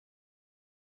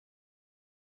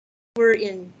we're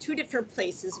in 2 different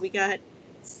places. We got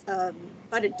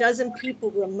about a dozen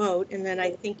people remote, and then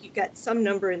I think you got some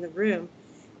number in the room.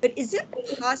 But is it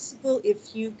possible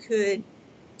if you could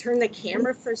turn the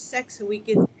camera for a sec so we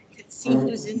could see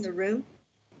who's in the room?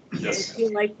 Yes. And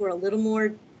feel like we're a little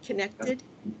more connected?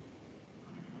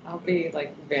 I'll be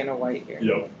like Vanna White here.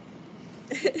 Yep.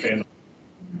 And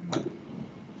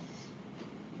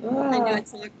I know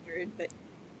it's awkward, but,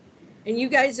 and you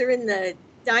guys are in the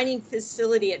dining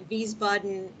facility at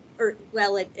Wiesbaden, or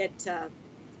well, at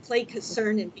Play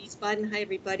Concern in Wiesbaden. Hi,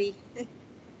 everybody.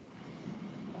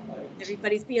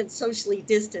 Everybody's being socially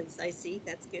distanced, I see.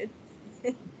 That's good.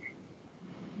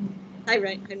 Hi,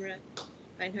 Reinhardt.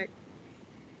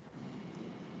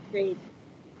 Great.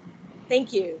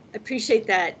 Thank you. I appreciate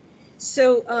that.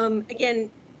 So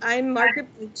again, I'm Margaret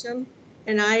Buchum,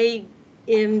 and I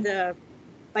am the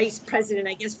Vice President,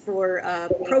 I guess, for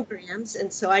programs.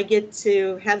 And so I get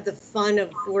to have the fun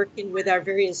of working with our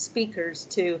various speakers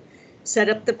to set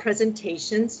up the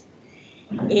presentations.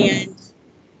 And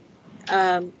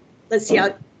let's see,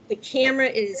 the camera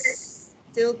is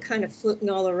still kind of floating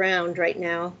all around right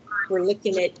now. We're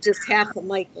looking at just half of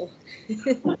Michael.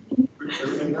 There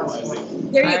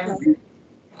you go.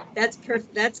 That's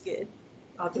perfect. That's good.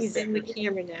 He's in the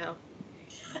camera now.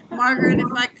 Margaret,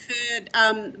 if I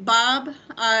could, Bob,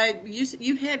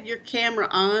 you have your camera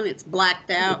on. It's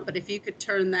blacked out, but if you could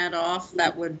turn that off,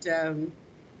 that would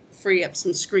free up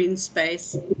some screen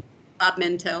space. Bob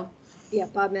Mentel. Yeah,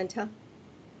 Bob Mentel.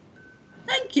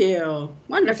 Thank you.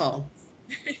 Wonderful.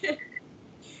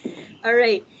 All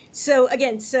right. So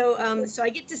again, so I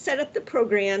get to set up the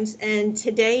programs, and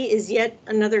today is yet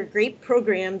another great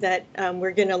program that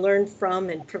we're going to learn from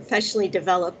and professionally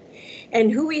develop.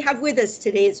 And who we have with us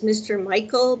today is Mr.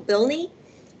 Michael Bilney,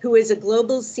 who is a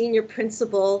global senior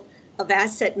principal of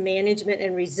asset management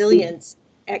and resilience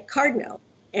at Cardno.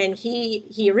 And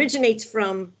he originates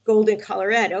from Golden,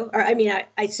 Colorado, or I mean,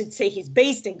 I should say he's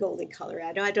based in Golden,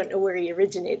 Colorado. I don't know where he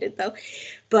originated though,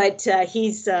 but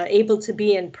he's able to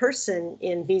be in person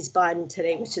in Wiesbaden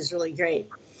today, which is really great.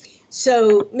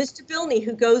 So Mr. Bilney,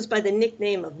 who goes by the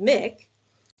nickname of Mick,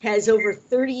 has over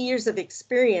 30 years of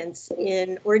experience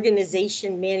in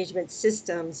organization management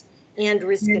systems and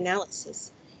risk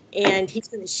analysis. And he's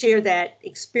going to share that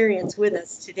experience with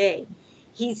us today.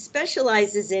 He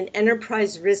specializes in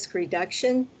enterprise risk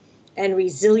reduction and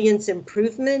resilience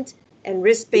improvement and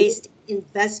risk-based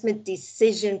investment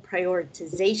decision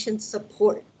prioritization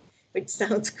support, which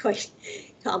sounds quite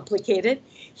complicated.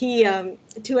 He,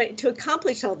 to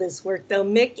accomplish all this work, though,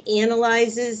 Mick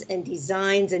analyzes and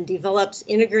designs and develops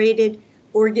integrated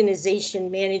organization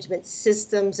management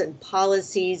systems and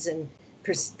policies and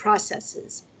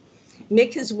processes.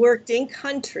 Mick has worked in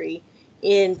country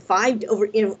in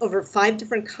over 5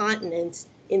 different continents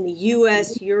in the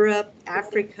US, Europe,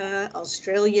 Africa,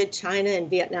 Australia, China, and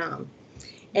Vietnam.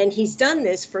 And he's done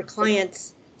this for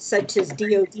clients such as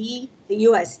DOD, the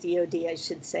US DOD, I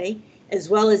should say, as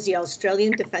well as the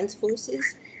Australian Defense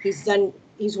Forces.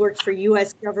 He's worked for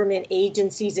US government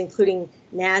agencies, including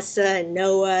NASA and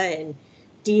NOAA and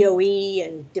DOE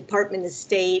and Department of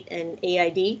State and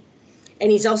AID. And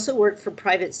he's also worked for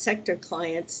private sector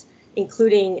clients,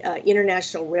 including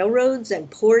international railroads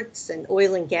and ports and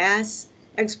oil and gas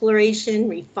exploration,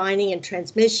 refining and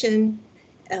transmission,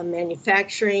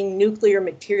 manufacturing, nuclear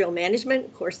material management.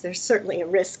 Of course, there's certainly a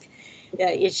risk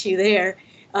issue there,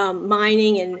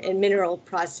 mining and mineral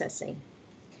processing.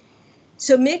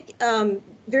 So Mick,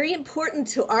 very important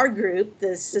to our group,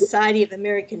 the Society of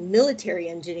American Military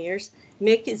Engineers,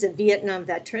 Mick is a Vietnam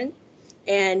veteran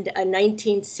and a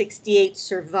 1968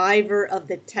 survivor of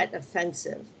the Tet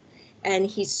Offensive. And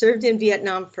he served in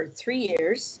Vietnam for 3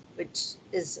 years, which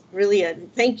is really a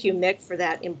thank you, Mick, for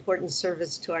that important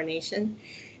service to our nation,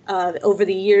 over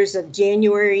the years of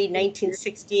January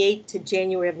 1968 to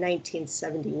January of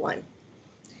 1971.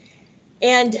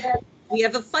 And we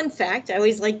have a fun fact. I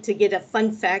always like to get a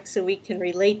fun fact so we can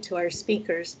relate to our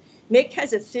speakers. Mick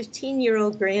has a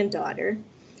 15-year-old granddaughter,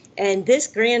 and this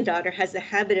granddaughter has the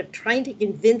habit of trying to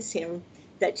convince him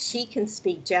that she can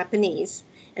speak Japanese.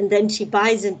 And then she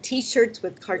buys him t-shirts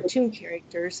with cartoon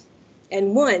characters.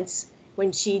 And once,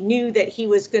 when she knew that he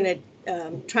was going to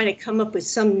try to come up with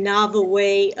some novel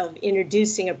way of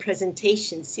introducing a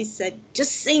presentation, she said,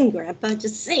 "Just sing, Grandpa,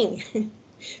 just sing."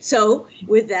 So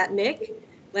with that, Mick,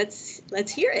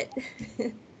 let's hear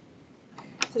it.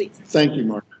 Please. Thank you,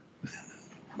 Mark.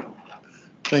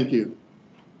 Thank you.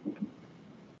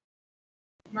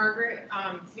 Margaret,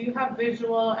 do you have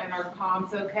visual and are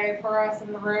comms okay for us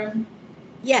in the room?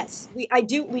 Yes, we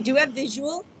do have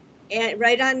visual and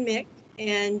right on Mick,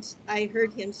 and I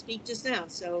heard him speak just now.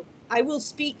 So I will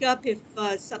speak up if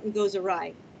something goes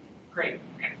awry. Great.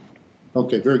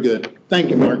 Okay, very good. Thank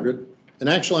you, Margaret. And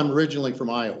actually, I'm originally from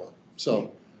Iowa,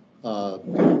 so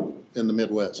in the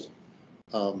Midwest.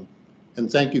 And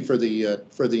thank you for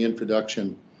the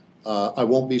introduction. I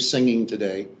won't be singing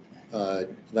today.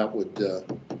 That would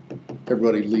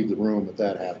everybody leave the room if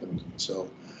that happened. So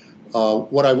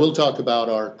what I will talk about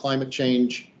are climate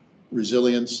change,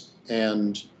 resilience,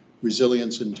 and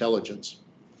resilience intelligence.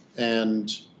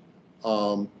 And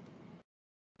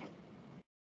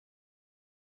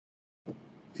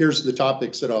here's the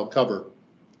topics that I'll cover.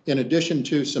 In addition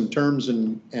to some terms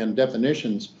and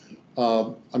definitions,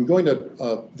 I'm going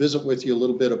to visit with you a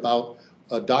little bit about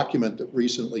a document that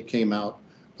recently came out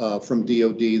from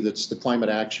DoD that's the Climate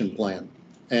Action Plan.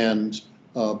 And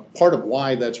part of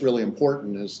why that's really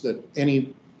important is that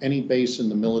any base in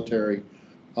the military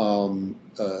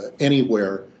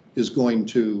anywhere is going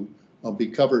to be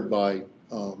covered by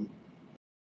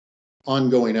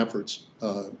ongoing efforts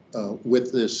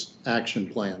with this action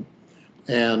plan.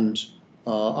 And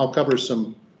I'll cover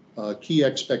some key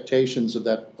expectations of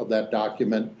that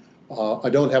document. I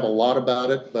don't have a lot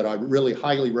about it, but I really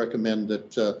highly recommend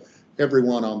that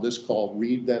everyone on this call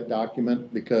read that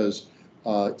document, because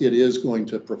it is going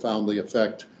to profoundly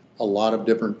affect a lot of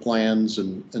different plans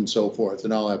and so forth.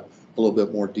 And I'll have a little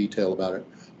bit more detail about it.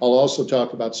 I'll also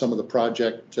talk about some of the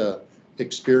project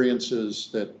experiences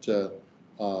that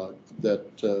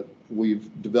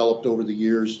we've developed over the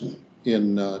years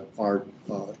in our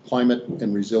climate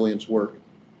and resilience work.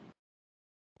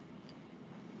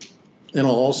 And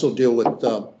I'll also deal with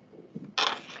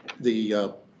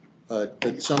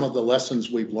some of the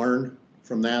lessons we've learned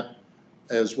from that,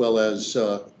 as well as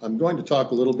I'm going to talk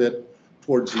a little bit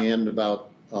towards the end about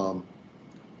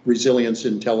resilience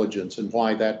intelligence and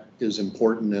why that is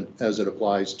important as it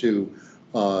applies to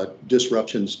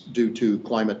disruptions due to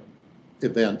climate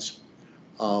events.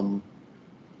 I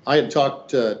had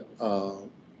talked,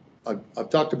 I've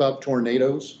talked about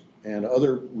tornadoes and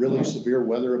other really severe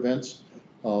weather events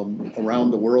around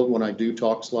the world when I do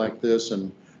talks like this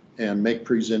and make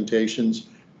presentations.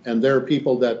 And there are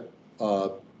people that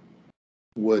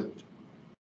would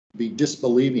be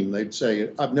disbelieving. They'd say,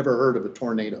 I've never heard of a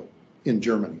tornado in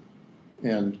Germany.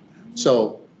 And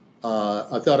so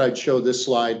I thought I'd show this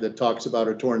slide that talks about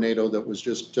a tornado that was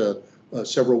just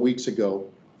several weeks ago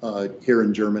here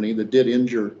in Germany that did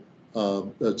injure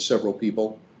several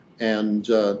people, and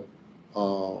that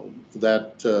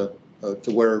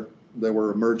to where there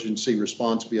were emergency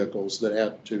response vehicles that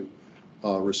had to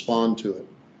respond to it.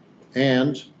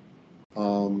 And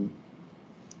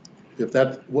if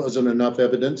that wasn't enough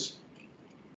evidence,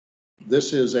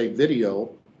 this is a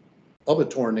video of a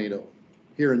tornado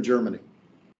here in Germany,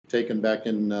 taken back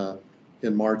in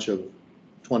March of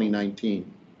 2019.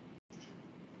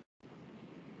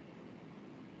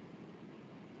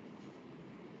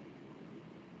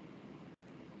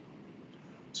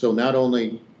 So not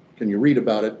only can you read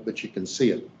about it, but you can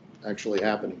see it actually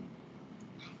happening.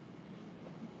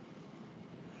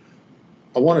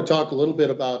 I want to talk a little bit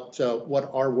about what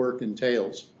our work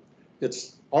entails.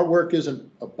 Our work isn't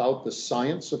about the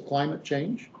science of climate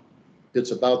change.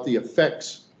 It's about the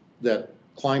effects that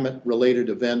climate-related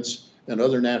events and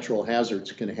other natural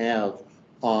hazards can have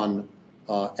on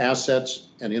assets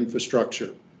and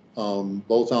infrastructure,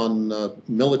 both on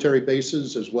military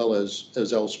bases as well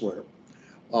as elsewhere.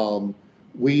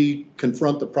 We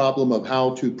confront the problem of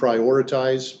how to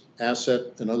prioritize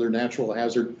asset and other natural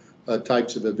hazard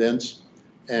types of events,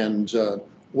 and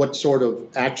what sort of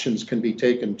actions can be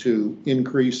taken to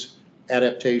increase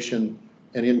adaptation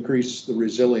and increase the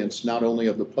resilience, not only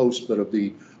of the post, but of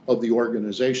the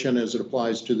organization as it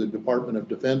applies to the Department of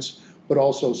Defense, but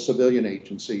also civilian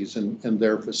agencies and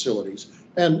their facilities,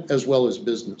 and as well as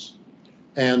business.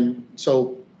 And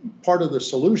so part of the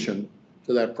solution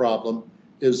to that problem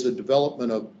is the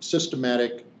development of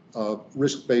systematic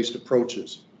risk-based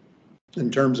approaches in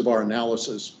terms of our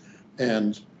analysis,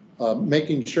 and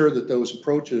making sure that those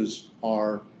approaches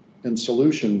and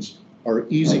solutions are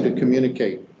easy to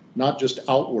communicate, not just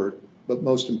outward, but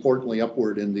most importantly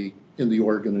upward in the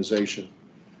organization.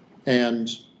 And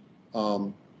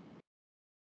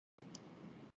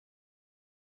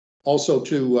also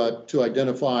to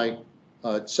identify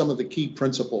some of the key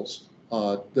principles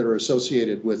that are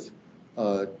associated with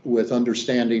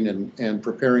understanding and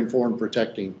preparing for and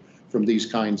protecting from these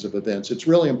kinds of events. It's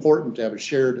really important to have a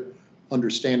shared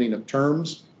understanding of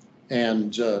terms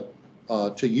and to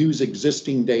use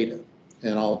existing data.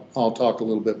 And I'll talk a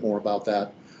little bit more about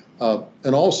that.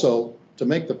 And also to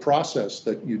make the process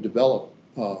that you develop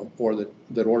or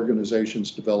that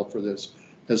organizations develop for this,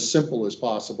 as simple as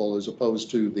possible, as opposed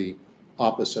to the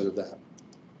opposite of that.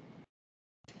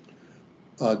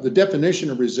 The definition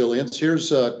of resilience,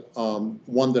 here's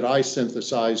one that I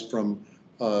synthesized from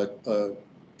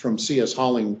C.S.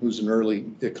 Holling, who's an early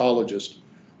ecologist,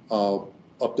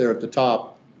 up there at the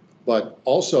top, but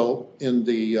also in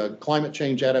the Climate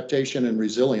Change Adaptation and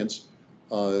Resilience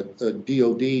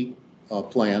DOD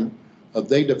plan,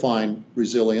 they define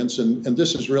resilience, and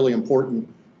this is really important,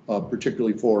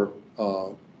 particularly for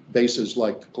bases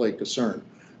like Lake Lucerne.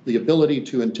 The ability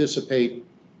to anticipate,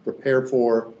 prepare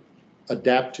for,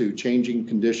 adapt to changing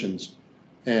conditions,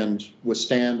 and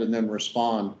withstand and then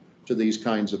respond to these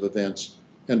kinds of events,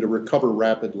 and to recover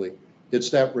rapidly. It's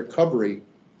that recovery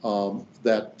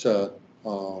that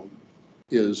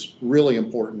is really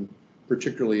important,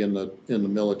 particularly in the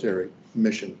military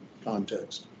mission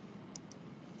context.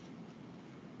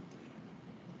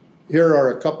 Here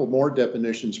are a couple more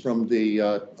definitions from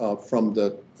the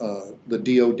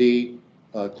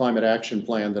DOD Climate Action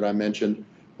Plan that I mentioned,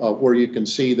 where you can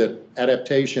see that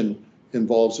adaptation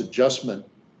involves adjustment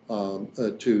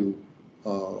to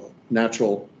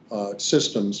natural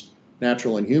systems,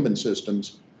 natural and human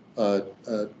systems,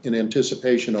 in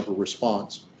anticipation of a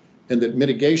response, and that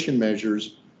mitigation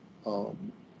measures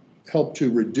help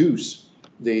to reduce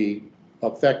the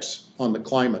effects on the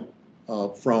climate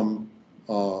from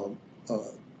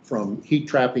heat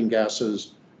trapping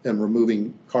gases and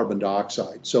removing carbon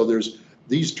dioxide. So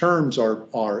these terms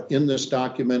are in this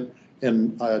document,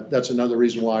 and that's another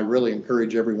reason why I really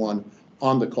encourage everyone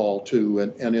on the call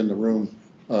and in the room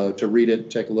to read it,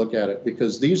 take a look at it,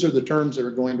 because these are the terms that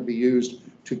are going to be used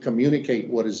to communicate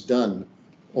what is done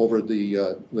over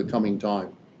the coming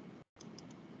time.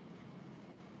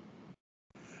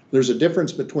 There's a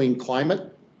difference between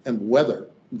climate and weather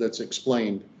that's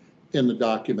explained in the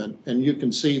document, and you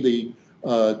can see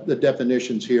the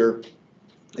definitions here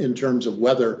in terms of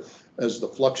weather as the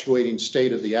fluctuating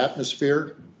state of the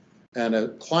atmosphere, and a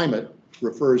climate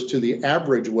refers to the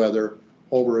average weather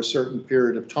over a certain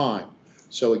period of time.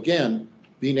 So again,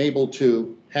 being able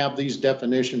to have these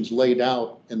definitions laid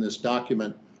out in this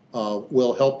document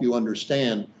will help you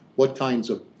understand what kinds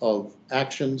of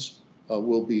actions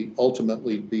will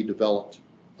ultimately be developed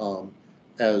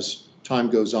as time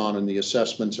goes on and the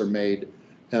assessments are made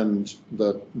and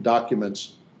the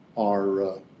documents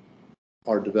are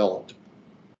developed.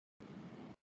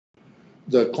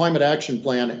 The Climate Action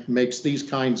Plan makes these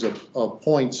kinds of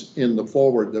points in the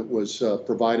forward that was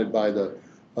provided by the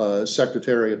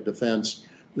Secretary of Defense.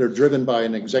 They're driven by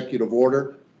an executive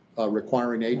order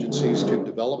requiring agencies to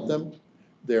develop them.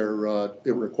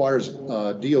 It requires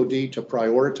DOD to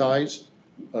prioritize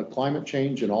climate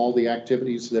change and all the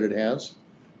activities that it has,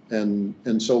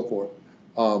 and so forth.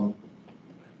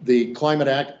 The Climate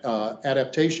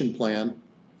Adaptation Plan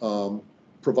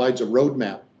provides a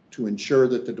roadmap to ensure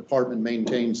that the department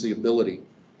maintains the ability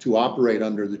to operate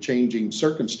under the changing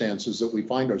circumstances that we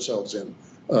find ourselves in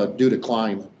due to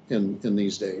climate in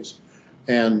these days.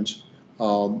 And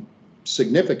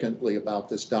significantly about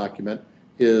this document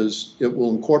is it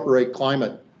will incorporate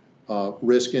climate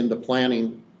risk into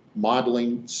planning,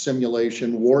 modeling,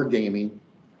 simulation, wargaming,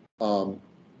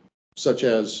 such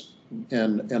as,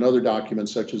 and other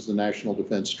documents such as the National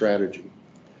Defense Strategy,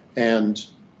 and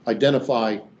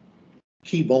identify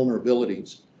key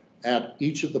vulnerabilities at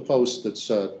each of the posts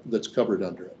that's covered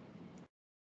under it.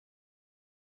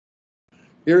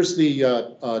 Here's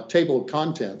the table of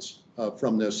contents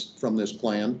from this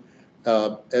plan.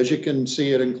 As you can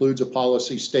see, it includes a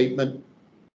policy statement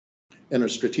and a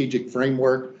strategic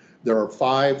framework. There are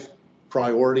 5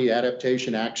 priority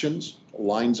adaptation actions,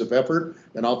 lines of effort,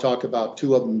 and I'll talk about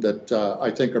 2 of them that I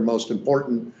think are most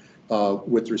important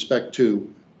with respect to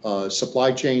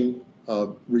supply chain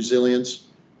resilience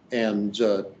and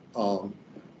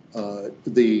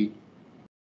the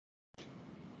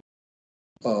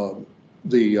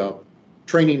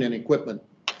training and equipment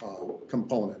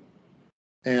component.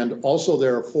 And also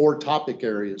there are 4 topic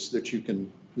areas that you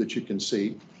can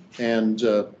see, and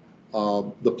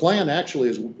the plan actually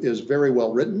is very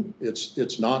well written. It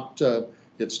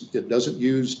doesn't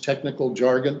use technical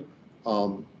jargon,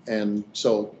 and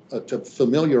so to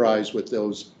familiarize with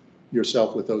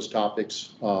yourself with those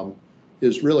topics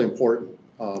is really important.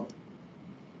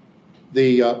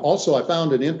 Also, I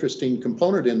found an interesting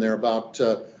component in there about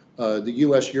the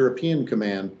U.S. European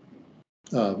Command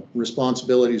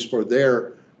responsibilities for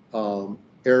their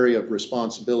area of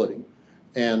responsibility,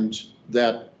 and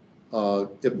that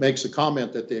it makes a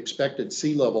comment that the expected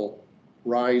sea level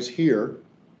rise here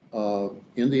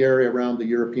in the area around the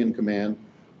European Command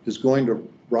is going to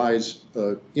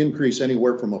increase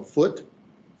anywhere from a foot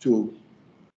to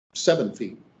 7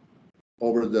 feet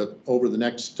over the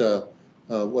next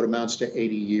what amounts to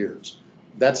 80 years.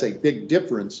 That's a big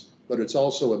difference, but it's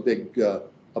also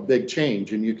a big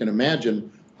change, and you can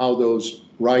imagine how those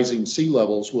rising sea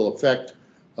levels will affect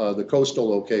the coastal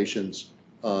locations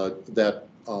that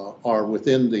are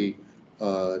within the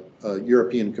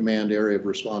European Command area of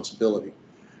responsibility,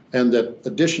 and that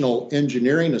additional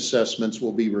engineering assessments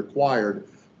will be required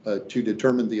to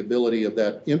determine the ability of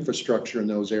that infrastructure in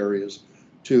those areas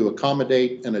to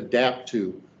accommodate and adapt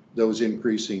to those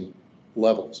increasing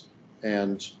levels.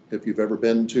 And if you've ever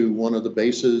been to one of the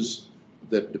bases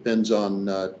that depends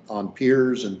on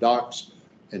piers and docks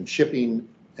and shipping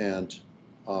and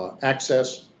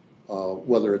access,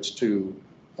 whether it's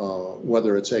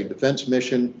a defense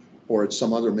mission or it's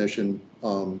some other mission,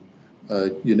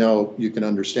 you can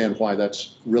understand why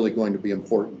that's really going to be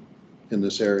important in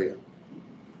this area.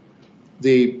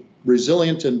 The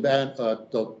resilient and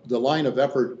the line of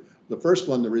effort, the first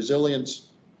one, the resilient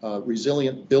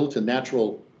built and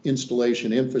natural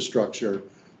installation infrastructure.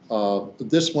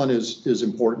 This one is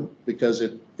important because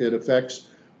it affects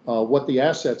what the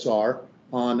assets are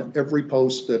on every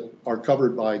post that are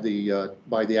covered by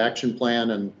the action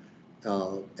plan and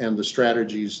the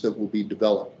strategies that will be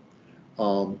developed.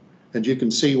 And you can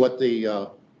see what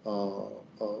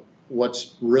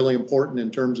what's really important in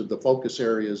terms of the focus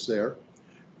areas there,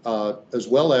 as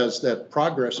well as that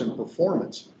progress and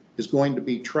performance is going to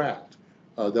be tracked.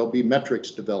 There'll be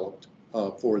metrics developed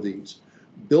for these.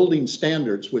 Building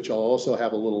standards, which I'll also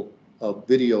have a little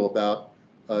video about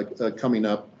coming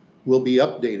up, will be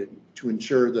updated to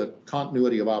ensure the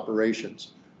continuity of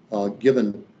operations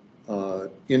given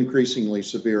increasingly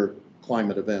severe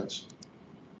climate events.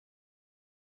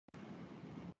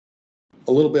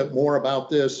 A little bit more about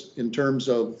this in terms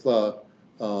of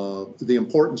the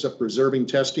importance of preserving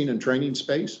testing and training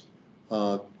space,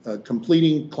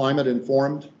 completing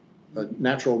climate-informed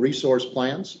natural resource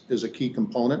plans is a key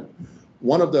component.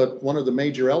 One of the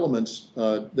major elements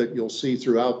that you'll see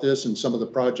throughout this and some of the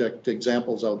project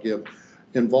examples I'll give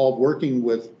involve working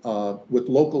with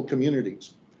local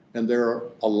communities. And there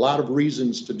are a lot of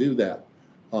reasons to do that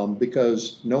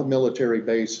because no military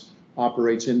base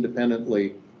operates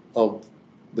independently of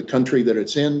the country that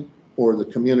it's in or the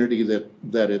community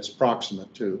that it's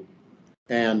proximate to.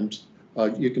 And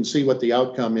you can see what the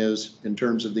outcome is in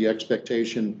terms of the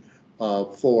expectation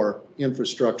for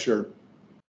infrastructure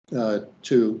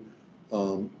to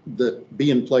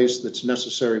be in place that's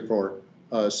necessary for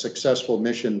successful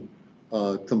mission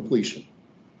completion.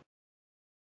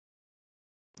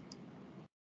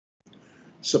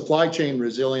 Supply chain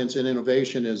resilience and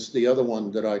innovation is the other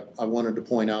one that I wanted to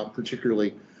point out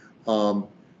particularly, and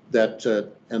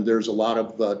there's a lot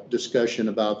of discussion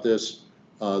about this.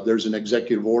 There's an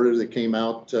executive order that came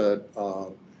out,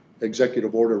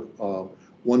 Executive Order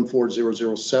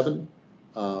 14007,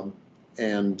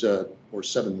 or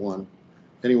 71.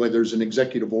 Anyway, there's an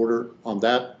executive order on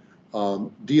that.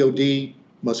 DoD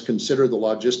must consider the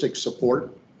logistic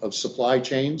support of supply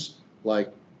chains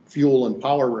like fuel and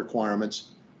power requirements,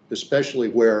 especially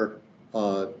where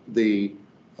the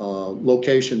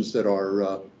locations that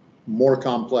are more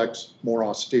complex, more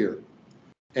austere,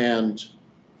 and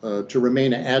to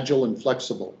remain agile and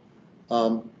flexible.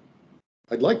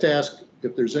 I'd like to ask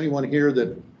if there's anyone here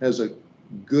that has a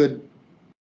good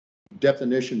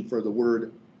definition for the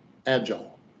word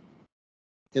agile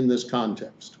in this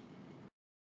context.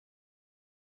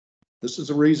 This is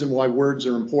the reason why words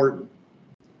are important.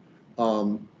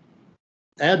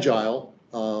 Agile,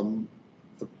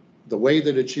 the way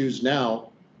that it's used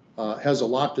now, has a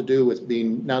lot to do with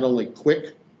being not only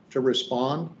quick to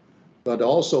respond, but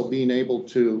also being able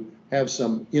to have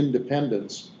some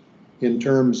independence in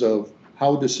terms of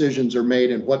how decisions are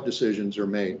made and what decisions are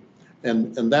made.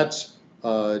 And that's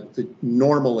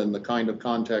normal in the kind of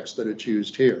context that it's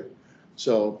used here.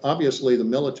 So obviously the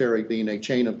military being a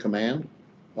chain of command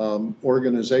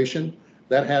organization,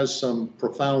 that has some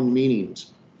profound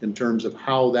meanings in terms of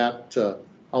how that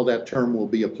term will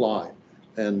be applied.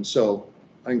 And so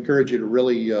I encourage you to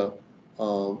really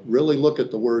look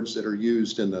at the words that are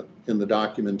used in the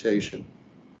documentation.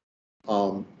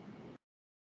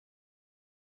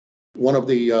 One of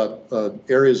the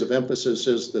areas of emphasis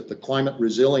is that the climate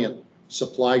resilient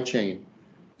supply chain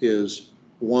is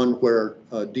one where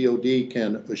DoD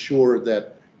can assure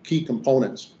that key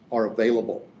components are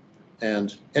available.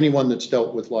 And anyone that's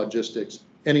dealt with logistics,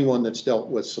 anyone that's dealt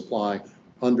with supply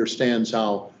understands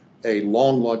how a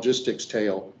long logistics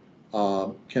tail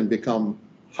can become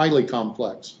highly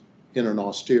complex in an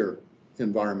austere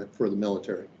environment for the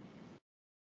military.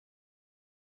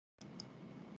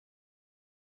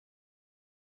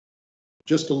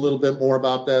 just a little bit more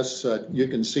about this. You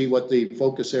can see what the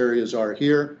focus areas are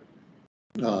here,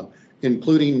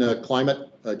 including climate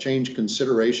change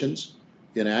considerations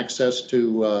in access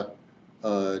to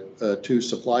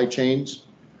supply chains,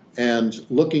 and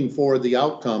looking for the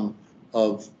outcome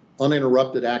of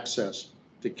uninterrupted access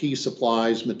to key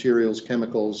supplies, materials,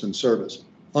 chemicals, and service,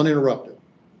 uninterrupted.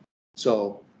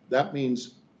 So that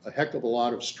means a heck of a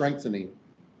lot of strengthening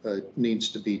needs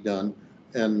to be done.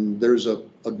 And there's a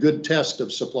good test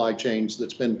of supply chains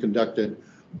that's been conducted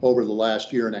over the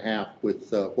last year and a half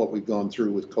with what we've gone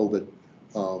through with COVID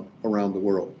around the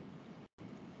world.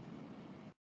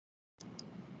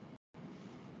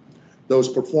 Those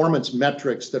performance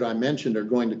metrics that I mentioned are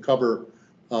going to cover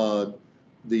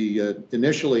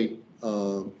initially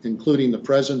including the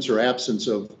presence or absence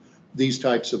of these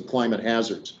types of climate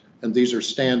hazards. And these are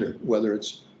standard, whether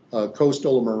it's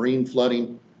coastal or marine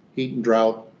flooding, heat and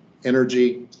drought,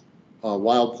 energy,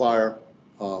 wildfire,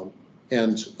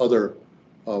 and other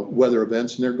weather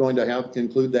events. And they're going to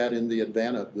include that in the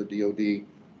Advana, the DoD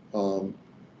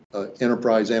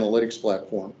enterprise analytics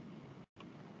platform.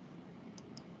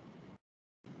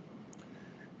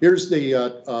 Here's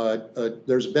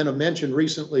there's been a mention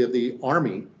recently of the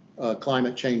Army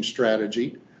climate change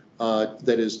strategy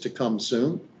that is to come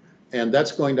soon. And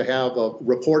that's going to have,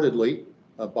 reportedly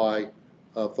by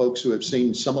folks who have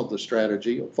seen some of the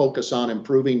strategy, a focus on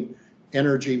improving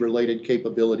energy-related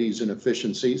capabilities and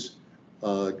efficiencies,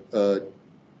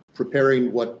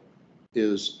 preparing what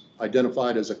is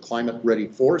identified as a climate-ready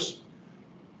force,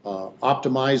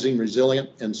 optimizing resilient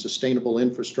and sustainable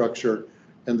infrastructure,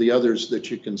 and the others that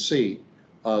you can see.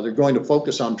 They're going to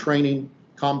focus on training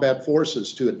combat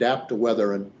forces to adapt to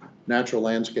weather and natural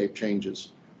landscape changes.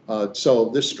 So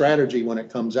this strategy, when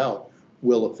it comes out,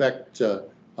 will affect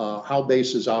how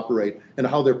bases operate and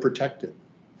how they're protected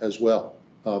as well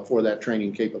for that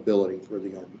training capability for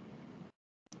the Army.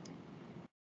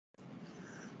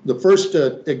 The first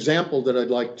example that I'd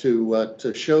like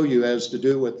to show you has to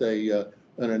do with an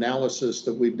analysis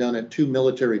that we've done at 2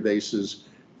 military bases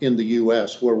in the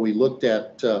U.S., where we looked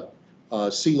at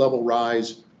sea level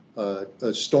rise,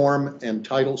 storm and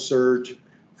tidal surge,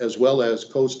 as well as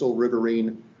coastal,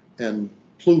 riverine, and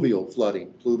pluvial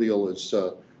flooding. Pluvial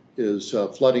is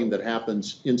flooding that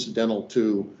happens incidental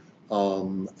to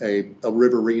a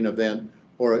riverine event,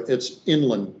 or it's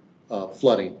inland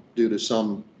flooding due to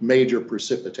some major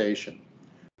precipitation.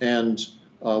 And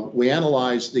we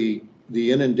analyzed the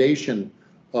inundation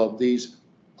of these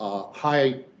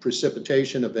high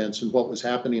precipitation events and what was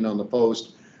happening on the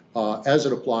coast as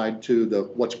it applied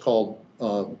to what's called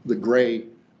the gray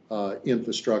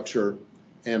infrastructure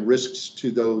and risks to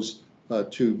those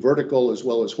to vertical as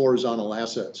well as horizontal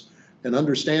assets. And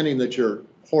understanding that your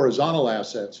horizontal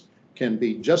assets can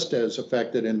be just as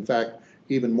affected, in fact,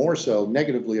 even more so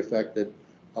negatively affected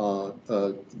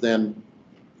than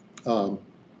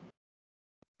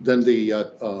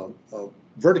the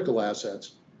vertical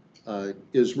assets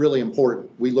is really important.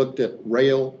 We looked at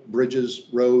rail, bridges,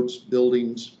 roads,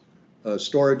 buildings,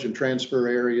 storage and transfer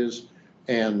areas,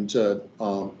 and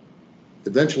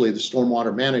eventually the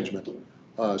stormwater management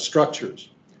structures.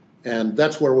 And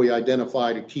that's where we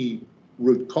identified a key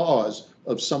root cause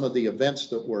of some of the events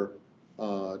that were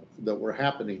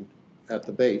happening at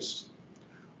the base.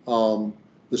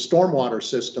 The stormwater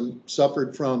system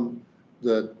suffered from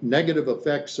the negative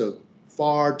effects of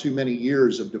far too many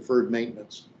years of deferred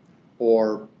maintenance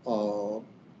or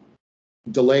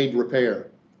delayed repair,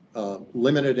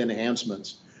 limited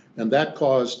enhancements. And that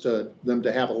caused them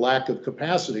to have a lack of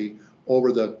capacity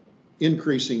over the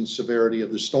increasing severity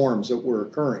of the storms that were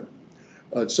occurring.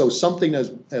 So something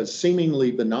as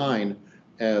seemingly benign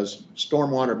as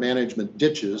stormwater management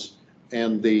ditches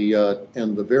and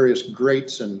the various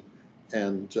grates and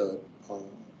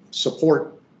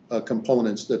support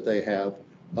components that they have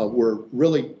were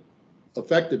really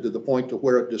affected to the point to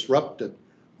where it disrupted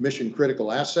mission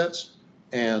critical assets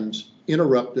and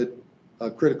interrupted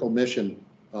critical mission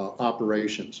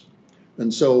operations.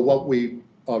 And so what we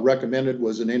recommended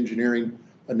was an engineering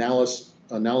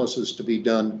analysis to be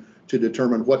done to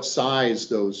determine what size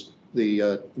the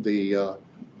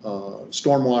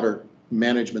stormwater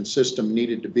management system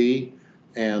needed to be,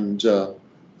 and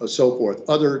so forth.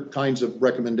 Other kinds of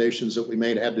recommendations that we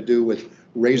made had to do with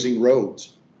raising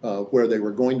roads where they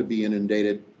were going to be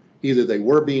inundated. Either they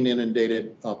were being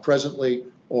inundated presently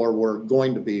or were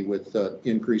going to be with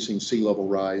increasing sea level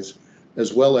rise,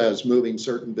 as well as moving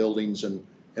certain buildings and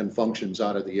functions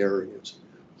out of the areas.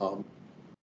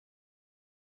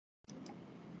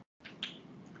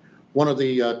 One of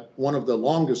the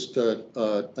longest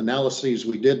analyses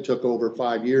we did took over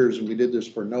 5 years, and we did this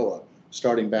for NOAA,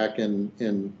 starting back in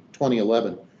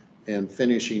 2011 and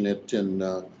finishing it in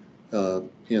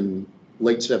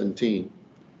late 17.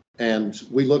 And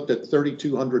we looked at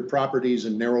 3,200 properties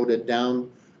and narrowed it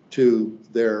down to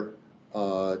their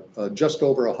just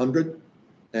over 100,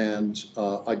 and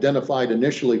identified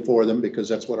initially for them, because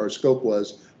that's what our scope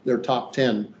was, their top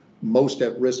 10 most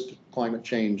at-risk climate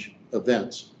change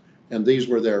events. And these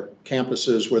were their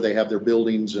campuses where they have their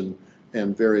buildings and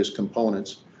various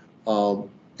components.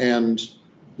 And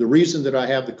the reason that I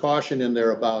have the caution in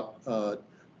there about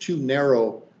too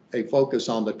narrow a focus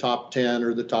on the top 10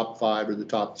 or the top 5 or the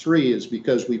top 3 is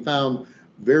because we found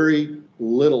very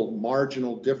little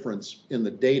marginal difference in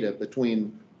the data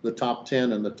between the top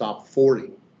 10 and the top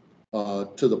 40,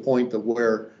 to the point that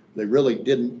where they really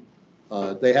didn't,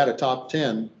 they had a top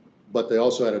 10, but they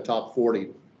also had a top 40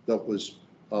 that was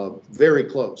very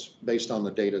close based on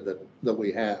the data that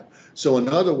we had. So in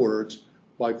other words,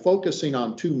 by focusing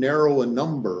on too narrow a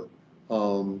number,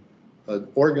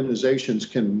 organizations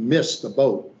can miss the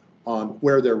boat on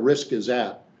where their risk is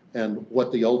at and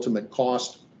what the ultimate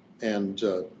cost and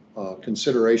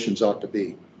considerations ought to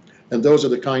be. And those are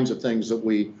the kinds of things that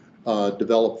we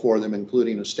develop for them,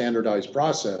 including a standardized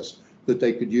process that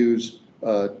they could use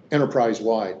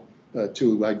enterprise-wide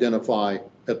to identify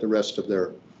at the rest of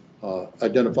their,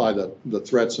 identify the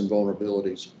threats and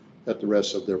vulnerabilities at the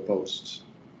rest of their posts.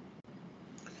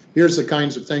 Here's the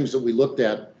kinds of things that we looked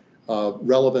at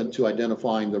relevant to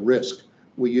identifying the risk.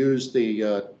 We used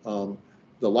the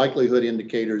likelihood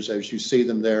indicators as you see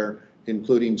them there,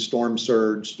 including storm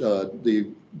surge,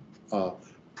 the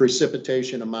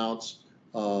precipitation amounts,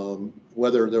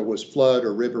 whether there was flood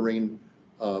or riverine,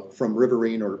 from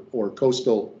riverine or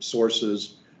coastal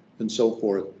sources, and so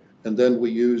forth. And then we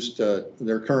used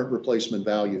their current replacement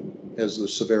value as the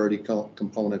severity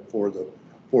component for the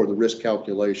risk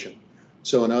calculation.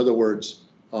 So in other words,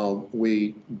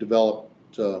 we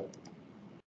developed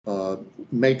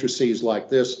matrices like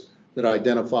this that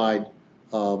identified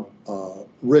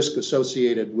risk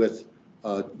associated with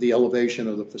the elevation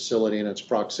of the facility and its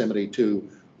proximity to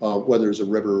whether it's a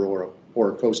river or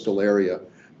a coastal area.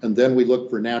 And then we look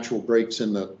for natural breaks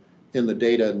in the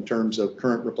data in terms of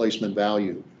current replacement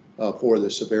value for the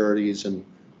severities, and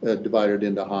divided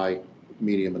into high,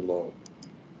 medium, and low.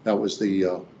 That was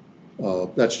the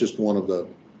that's just one of the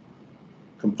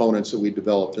components that we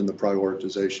developed in the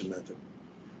prioritization method.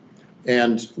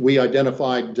 And we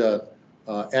identified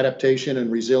adaptation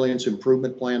and resilience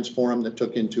improvement plans for them that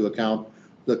took into account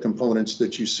the components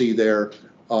that you see there.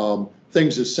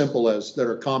 Things as simple as that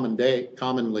are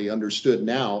commonly understood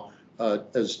now,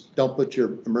 as don't put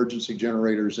your emergency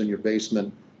generators in your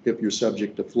basement if you're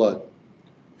subject to flood.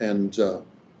 And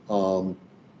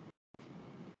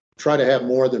try to have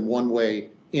more than one way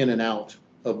in and out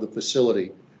of the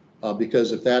facility,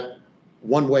 because if that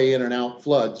one way in and out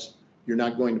floods, you're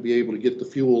not going to be able to get the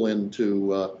fuel in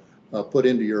to put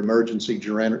into your emergency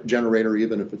generator,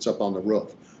 even if it's up on the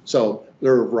roof. So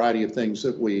there are a variety of things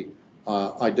that we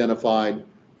identified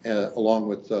along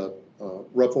with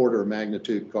rough order of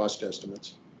magnitude cost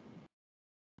estimates.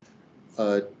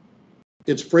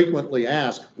 It's frequently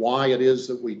asked why it is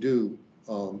that we do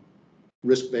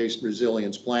risk-based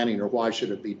resilience planning, or why should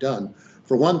it be done.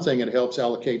 For one thing, it helps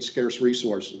allocate scarce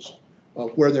resources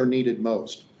where they're needed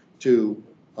most to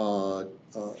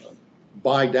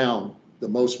buy down the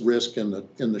most risk in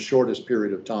the shortest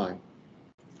period of time.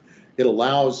 It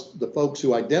allows the folks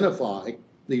who identify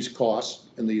these costs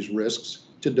and these risks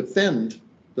to defend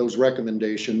those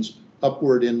recommendations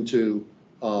upward into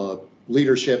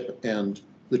leadership and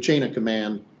the chain of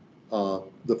command,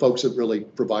 the folks that really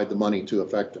provide the money to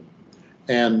affect them,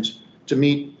 and to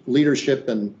meet leadership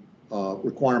and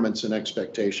requirements and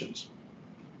expectations.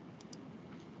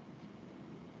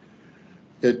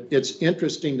 It's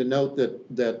interesting to note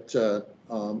that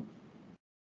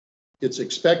it's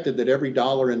expected that every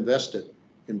dollar invested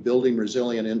in building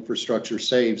resilient infrastructure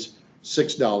saves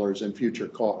 $6 in future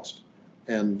cost.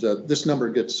 And this number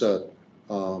gets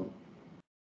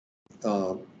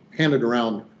handed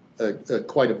around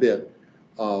quite a bit.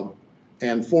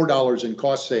 And $4 in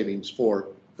cost savings for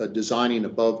designing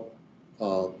above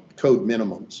code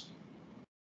minimums.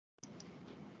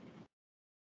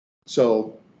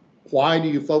 So why do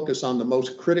you focus on the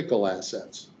most critical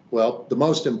assets? Well, the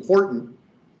most important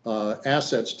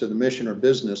assets to the mission or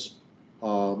business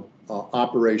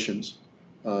operations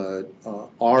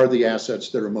are the assets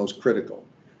that are most critical.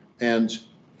 And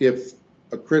if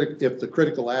the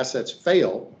critical assets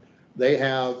fail, they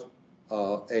have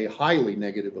a highly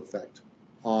negative effect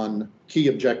on key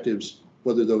objectives,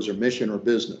 whether those are mission or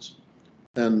business.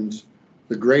 And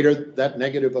the greater that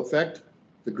negative effect,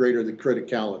 the greater the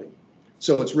criticality.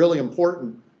 So it's really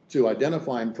important to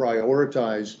identify and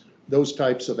prioritize those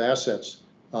types of assets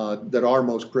that are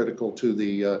most critical to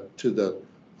the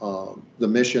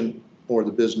mission or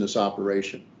the business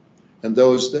operation, and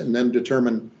then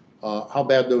determine how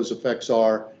bad those effects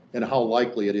are and how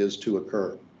likely it is to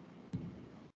occur,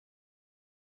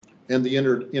 and the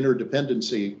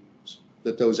interdependency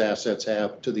that those assets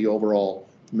have to the overall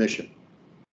mission.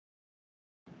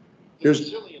 The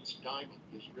resilience diamond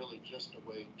is really just a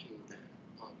way to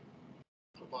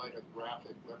provide a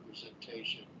graphic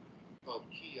representation of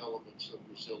key elements of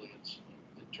resilience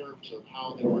in terms of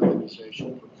how the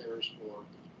organization prepares for,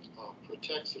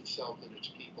 protects itself and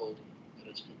its people and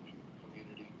its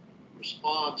community,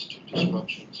 responds to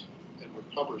disruptions, and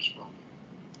recovers from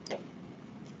them.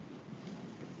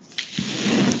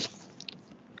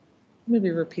 Maybe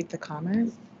repeat the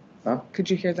comment. Huh? Could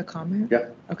you hear the comment? Yeah.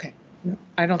 Okay. No,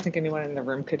 I don't think anyone in the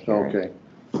room could hear it. Okay.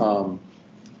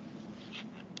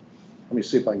 Let me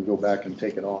see if I can go back and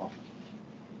take it off.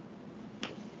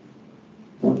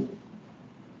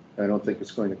 I don't think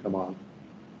it's going to come on.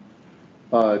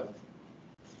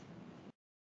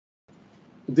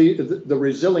 The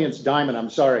resilience diamond, I'm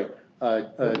sorry,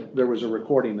 there was a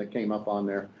recording that came up on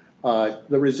there.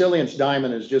 The resilience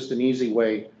diamond is just an easy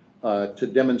way to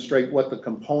demonstrate what the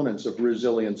components of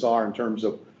resilience are in terms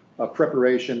of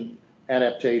preparation,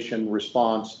 adaptation,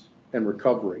 response, and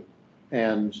recovery.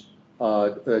 And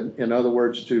in other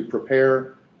words, to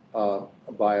prepare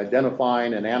by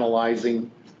identifying and analyzing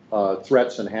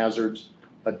threats and hazards,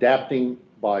 adapting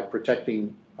by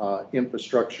protecting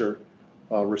infrastructure,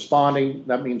 responding,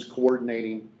 that means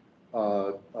coordinating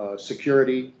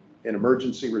security and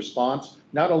emergency response,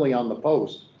 not only on the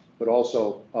post, but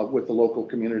also with the local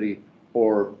community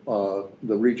or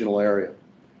the regional area.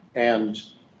 And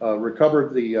recover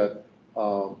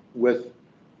with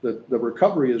the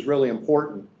recovery is really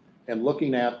important, and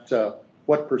looking at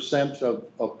what percent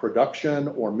of production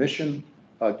or mission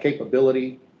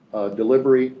capability,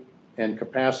 delivery, and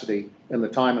capacity, and the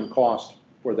time and cost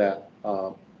for that,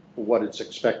 what it's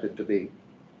expected to be.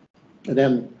 And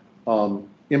then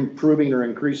improving or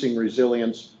increasing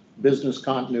resilience, business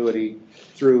continuity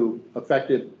through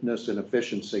effectiveness and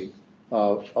efficiency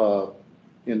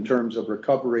in terms of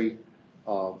recovery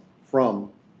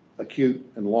from acute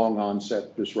and long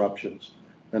onset disruptions.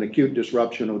 An acute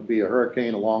disruption would be a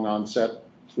hurricane, a long onset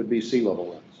would be sea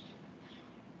level rise.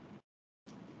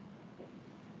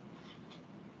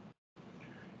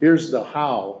 Here's the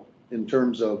how in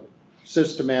terms of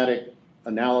systematic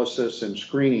analysis and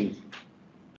screening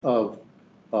of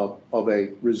a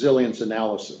resilience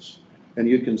analysis. And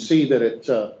you can see that it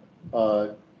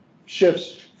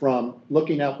shifts from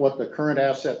looking at what the current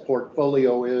asset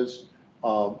portfolio is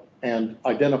and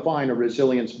identifying a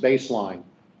resilience baseline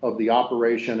of the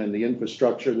operation and the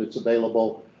infrastructure that's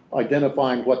available,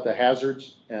 identifying what the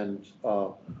hazards and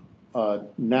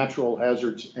natural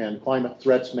hazards and climate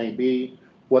threats may be,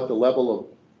 what the level of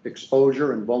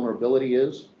exposure and vulnerability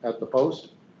is at the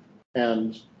post,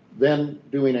 and then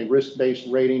doing a risk-based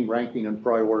rating, ranking, and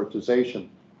prioritization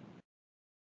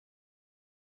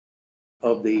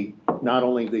of not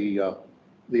only the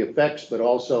effects, but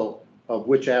also of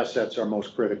which assets are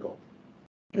most critical.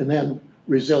 And then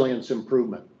resilience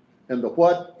improvement. And the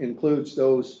what includes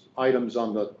those items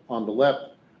on the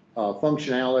left,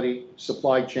 functionality,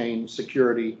 supply chain,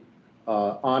 security,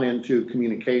 on into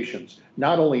communications,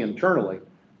 not only internally,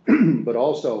 but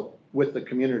also with the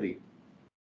community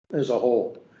as a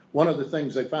whole. One of the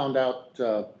things they found out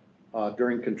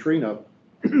during Katrina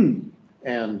and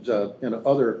in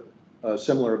other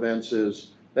similar events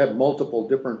is they have multiple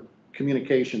different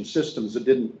communication systems that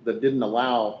didn't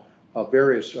allow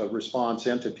various response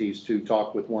entities to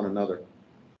talk with one another.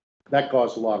 That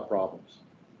caused a lot of problems.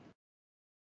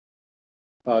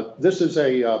 This is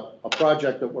a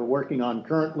project that we're working on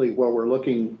currently where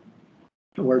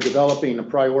we're developing a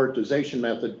prioritization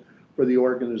method for the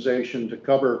organization to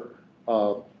cover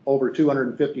over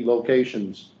 250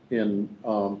 locations in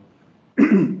over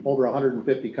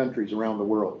 150 countries around the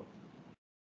world.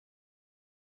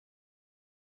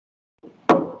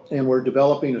 And we're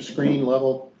developing a screen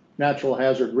level natural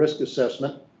hazard risk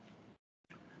assessment,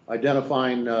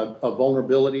 identifying a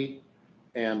vulnerability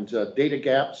and data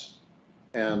gaps,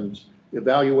 and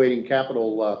evaluating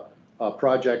capital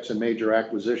projects and major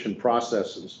acquisition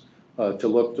processes to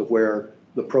look to where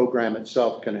the program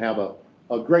itself can have a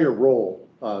greater role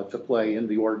to play in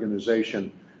the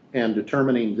organization, and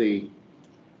determining the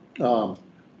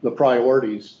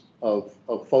priorities of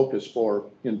focus for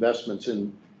investments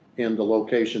in the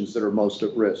locations that are most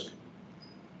at risk.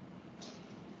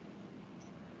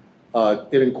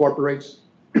 It incorporates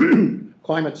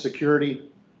climate security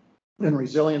and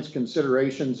resilience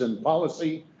considerations and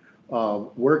policy,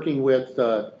 working with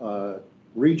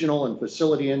regional and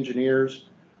facility engineers,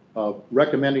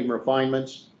 recommending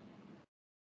refinements.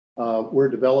 We're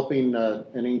developing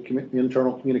an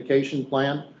internal communication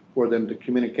plan for them to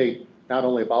communicate not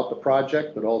only about the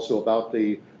project, but also about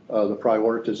the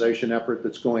prioritization effort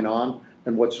that's going on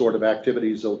and what sort of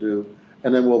activities they'll do.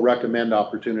 And then we'll recommend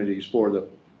opportunities for the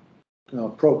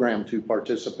program to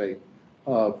participate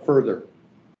further,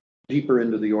 deeper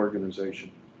into the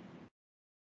organization.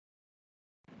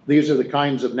 These are the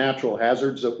kinds of natural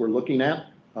hazards that we're looking at,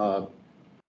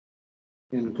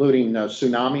 including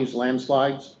tsunamis,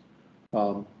 landslides,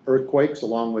 earthquakes,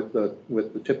 along with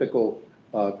the typical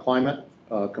climate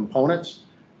components.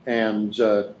 And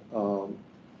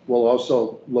we'll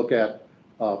also look at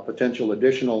potential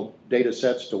additional data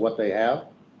sets to what they have.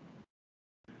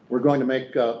 We're going to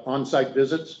make on-site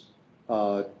visits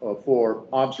for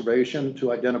observation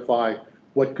to identify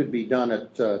what could be done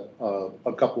at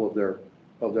a couple of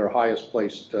their highest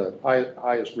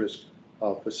risk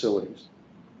facilities.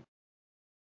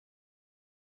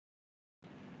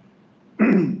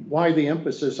 Why the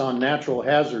emphasis on natural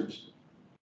hazards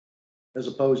as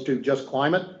opposed to just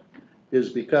climate is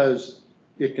because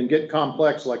it can get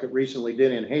complex, like it recently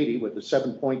did in Haiti with the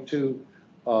 7.2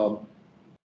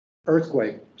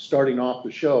 earthquake starting off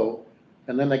the show,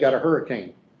 and then they got a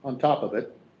hurricane on top of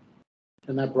it,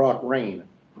 and that brought rain.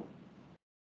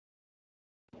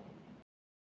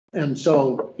 And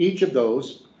so each of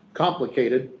those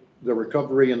complicated the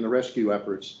recovery and the rescue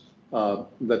efforts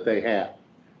that they had.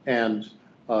 And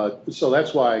so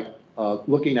that's why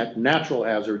looking at natural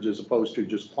hazards as opposed to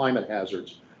just climate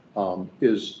hazards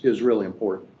is really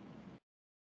important.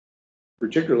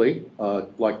 Particularly,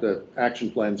 like the action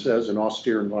plan says, in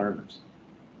austere environments.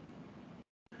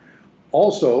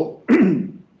 Also,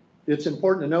 it's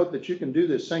important to note that you can do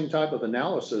this same type of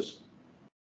analysis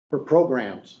for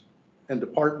programs and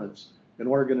departments and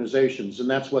organizations, and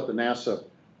that's what the NASA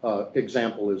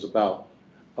example is about.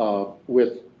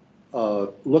 With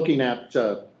looking at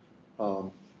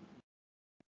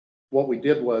what we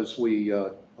did was we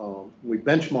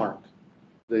benchmarked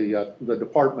the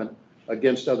department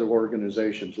against other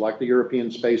organizations like the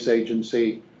European Space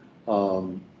Agency,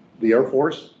 the Air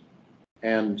Force,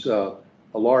 and a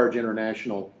large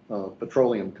international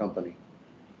petroleum company.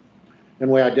 And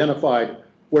we identified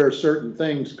where certain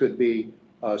things could be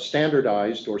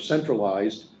standardized or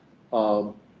centralized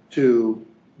to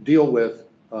deal with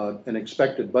an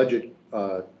expected budget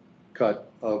cut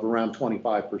of around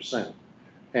 25%.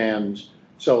 And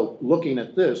so looking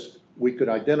at this, we could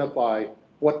identify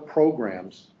what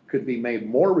programs could be made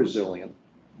more resilient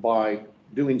by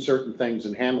doing certain things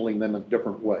and handling them in a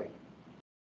different way.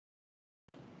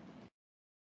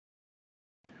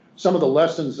 Some of the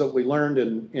lessons that we learned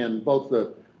in both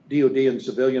the DoD and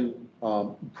civilian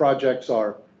projects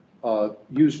are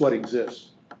use what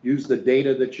exists. Use the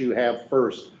data that you have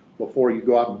first before you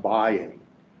go out and buy any.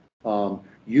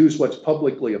 Use what's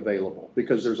publicly available,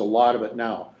 because there's a lot of it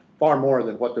now, far more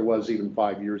than what there was even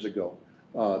 5 years ago.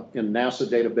 In NASA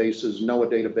databases, NOAA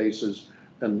databases,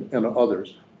 and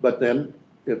others. But then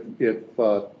if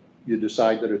you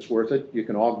decide that it's worth it, you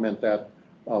can augment that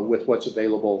with what's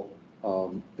available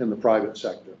in the private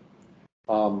sector.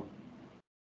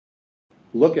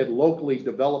 Look at locally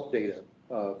developed data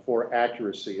for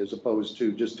accuracy as opposed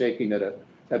to just taking it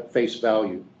at face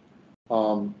value.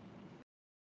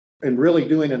 And really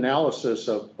doing analysis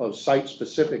of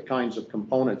site-specific kinds of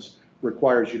components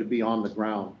requires you to be on the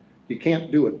ground. You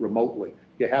can't do it remotely.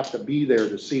 You have to be there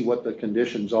to see what the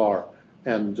conditions are,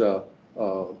 and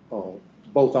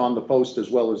both on the post as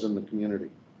well as in the community.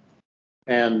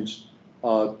 And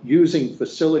using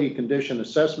facility condition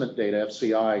assessment data,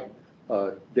 FCI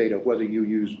data, whether you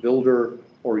use Builder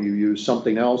or you use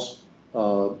something else,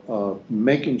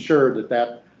 making sure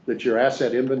that your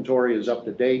asset inventory is up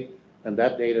to date and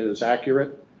that data is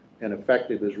accurate and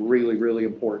effective is really, really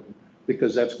important,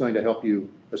 because that's going to help you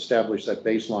establish that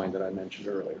baseline that I mentioned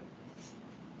earlier.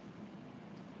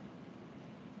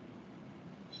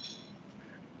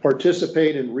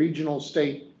 Participate in regional,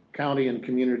 state, county, and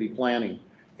community planning.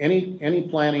 Any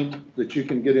planning that you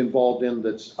can get involved in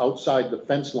that's outside the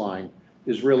fence line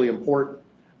is really important,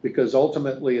 because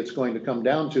ultimately it's going to come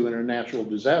down to, in a natural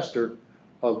disaster,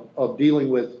 of dealing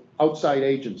with outside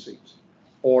agencies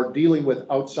or dealing with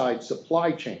outside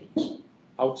supply chains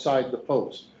outside the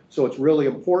post. So it's really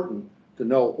important to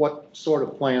know what sort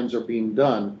of plans are being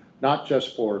done, not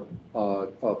just for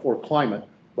climate,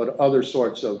 but other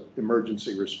sorts of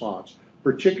emergency response,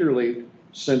 particularly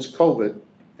since COVID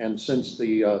and since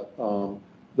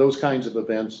those kinds of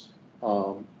events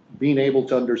being able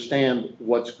to understand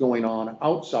what's going on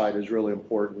outside is really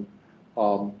important,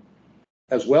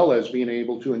 as well as being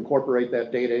able to incorporate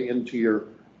that data into your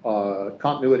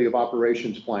continuity of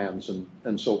operations plans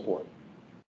and so forth.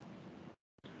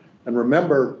 And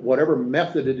remember, whatever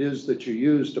method it is that you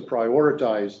use to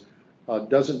prioritize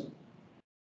doesn't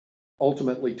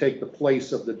ultimately take the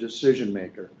place of the decision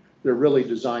maker. They're really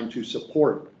designed to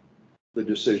support the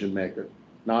decision maker,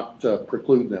 not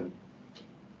preclude them.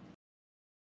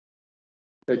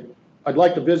 I'd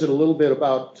like to visit a little bit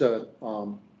about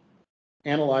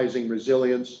analyzing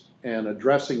resilience and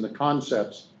addressing the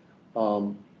concepts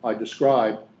I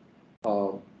described,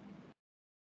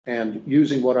 and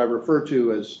using what I refer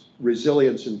to as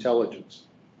resilience intelligence.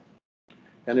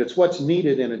 And it's what's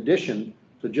needed in addition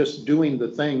to just doing the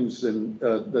things that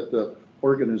the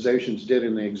organizations did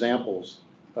in the examples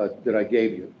that I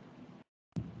gave you.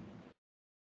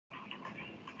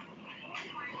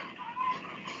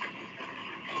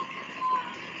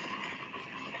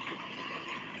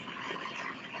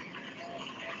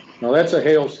 Now that's a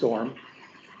hailstorm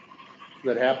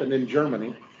that happened in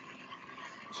Germany.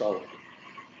 So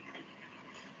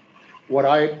what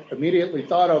I immediately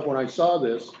thought of when I saw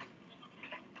this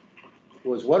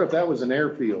was, what if that was an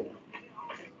airfield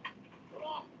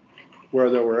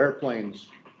where there were airplanes,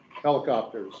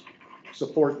 helicopters,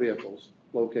 support vehicles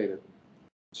located?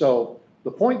 So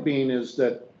the point being is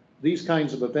that these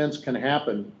kinds of events can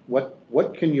happen.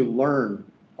 What can you learn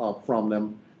from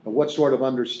them, and what sort of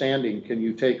understanding can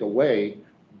you take away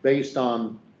based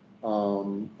on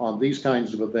these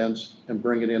kinds of events and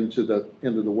bring it into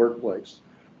the workplace?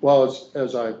 Well,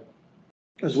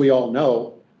 as we all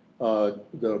know,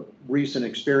 the recent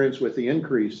experience with the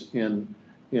increase in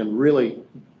really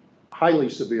highly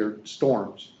severe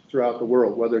storms throughout the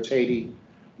world, whether it's Haiti,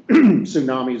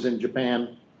 tsunamis in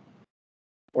Japan,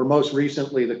 or most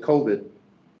recently the COVID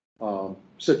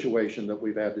situation that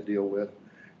we've had to deal with,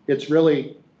 it's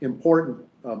really important,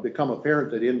 become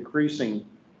apparent that increasing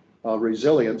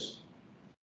resilience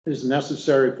is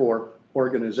necessary for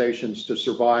organizations to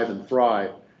survive and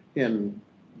thrive in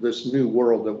this new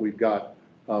world that we've got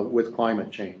with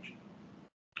climate change.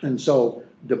 And so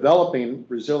developing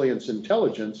resilience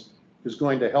intelligence is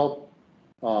going to help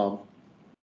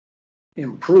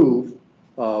improve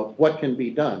what can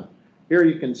be done. Here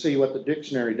you can see what the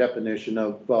dictionary definition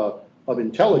of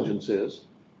intelligence is.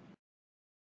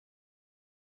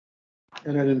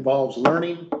 And it involves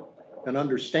learning and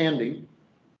understanding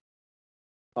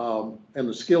and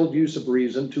the skilled use of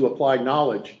reason to apply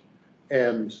knowledge,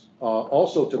 and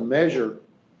also to measure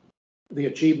the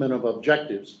achievement of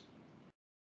objectives.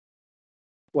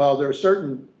 Well, there are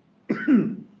certain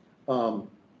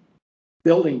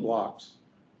building blocks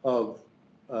of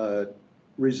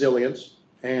resilience,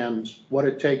 and what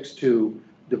it takes to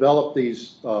develop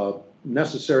these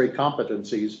necessary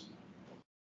competencies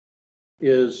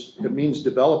it means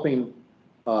developing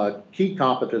key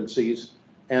competencies,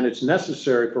 and it's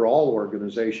necessary for all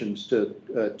organizations to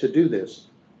do this,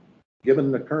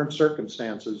 given the current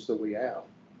circumstances that we have.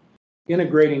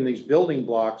 Integrating these building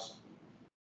blocks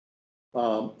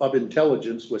of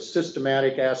intelligence with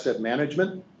systematic asset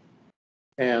management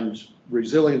and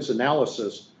resilience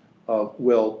analysis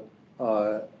will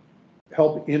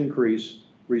help increase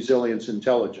resilience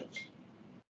intelligence.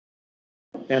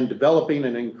 And developing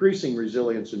and increasing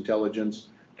resilience intelligence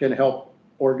can help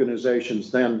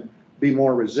organizations then be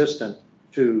more resistant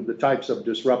to the types of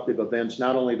disruptive events,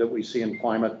 not only that we see in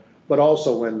climate, but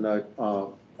also when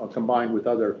combined with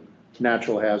other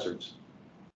natural hazards.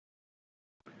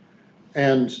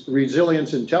 And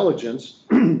resilience intelligence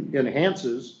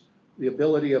enhances the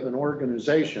ability of an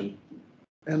organization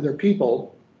and their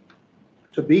people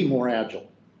to be more agile,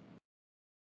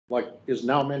 like is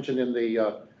now mentioned in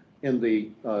the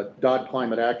DOD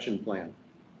Climate Action Plan,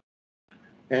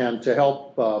 and to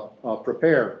help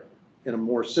prepare in a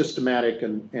more systematic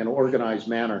and organized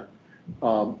manner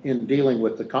in dealing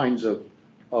with the kinds of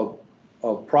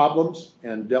problems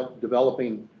and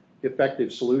developing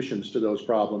effective solutions to those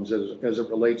problems as it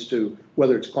relates to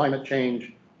whether it's climate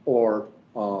change or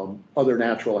other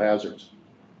natural hazards.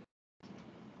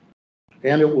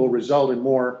 And it will result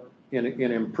in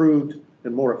improved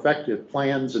and more effective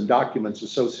plans and documents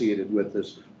associated with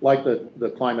this, like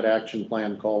the Climate Action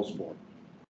Plan calls for.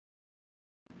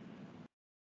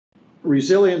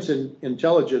 Resilience and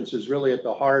intelligence is really at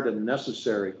the heart and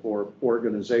necessary for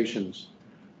organizations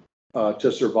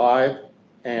to survive,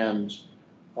 and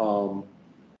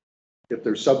if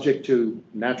they're subject to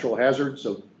natural hazards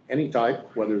of any type,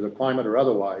 whether they're climate or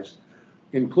otherwise,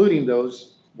 including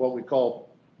those what we call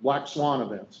black swan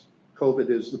events. COVID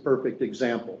is the perfect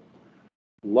example.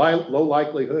 low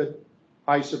likelihood,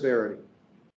 high severity.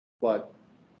 But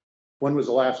when was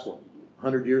the last one?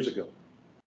 100 years ago.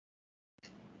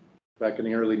 Back in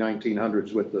the early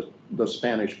 1900s with the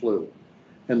Spanish flu.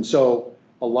 And so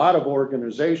a lot of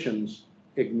organizations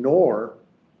ignore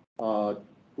low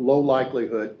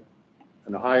likelihood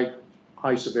and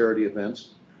high severity events,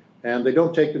 and they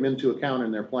don't take them into account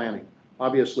in their planning.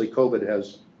 Obviously, COVID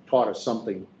has taught us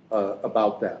something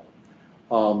about that.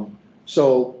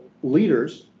 So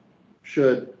leaders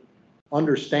should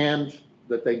understand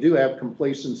that they do have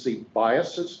complacency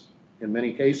biases in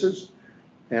many cases,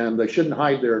 and they shouldn't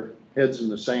hide their heads in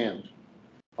the sand,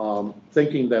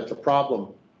 thinking that the problem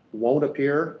won't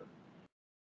appear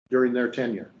during their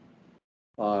tenure.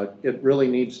 It really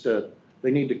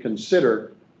they need to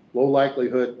consider low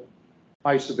likelihood,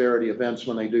 high severity events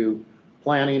when they do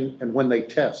planning and when they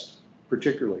test,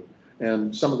 particularly.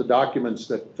 And some of the documents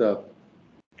that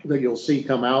you'll see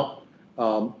come out,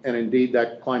 and indeed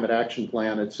that climate action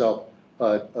plan itself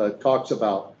talks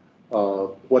about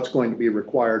what's going to be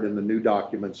required in the new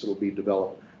documents that will be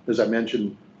developed. As I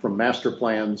mentioned, from master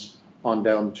plans on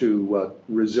down to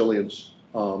resilience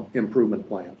improvement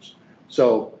plans.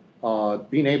 So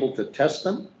being able to test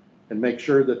them and make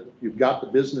sure that you've got the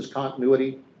business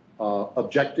continuity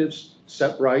objectives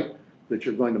set right, that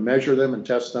you're going to measure them and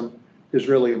test them is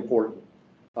really important.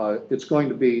 It's going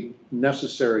to be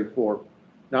necessary for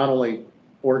not only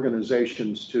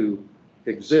organizations to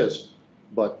exist,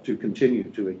 but to continue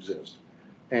to exist.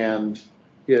 And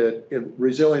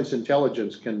resilience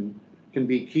intelligence can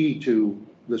be key to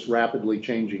this rapidly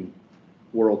changing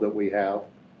world that we have.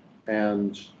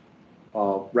 And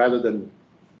rather than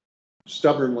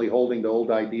stubbornly holding to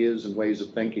old ideas and ways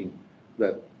of thinking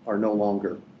that are no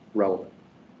longer relevant.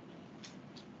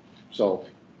 So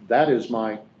that is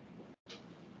my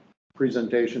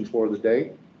presentation for the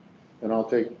day, and I'll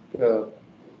take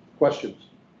questions.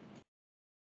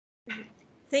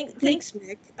 Thanks,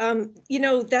 Mick. You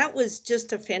know, that was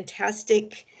just a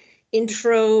fantastic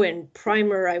intro and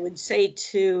primer, I would say,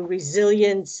 to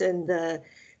resilience and the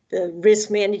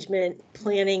risk management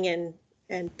planning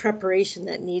and preparation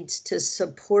that needs to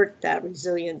support that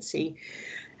resiliency.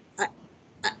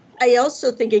 I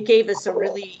also think it gave us a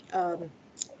really a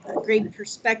great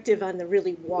perspective on the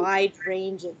really wide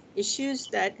range of issues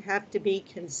that have to be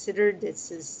considered. This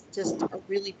is just a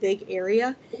really big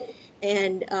area,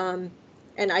 and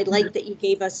I like that you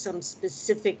gave us some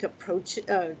specific approach,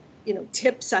 you know,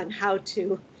 tips on how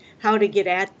to get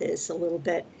at this a little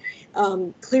bit.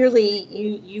 Clearly,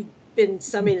 you've been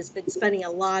somebody that's been spending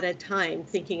a lot of time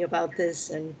thinking about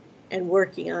this and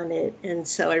working on it, and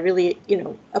so I really, you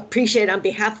know, appreciate on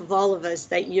behalf of all of us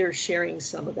that you're sharing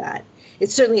some of that. It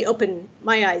certainly opened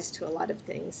my eyes to a lot of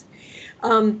things.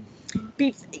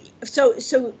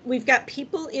 So we've got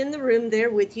people in the room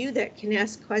there with you that can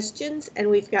ask questions, and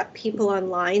we've got people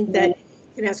online that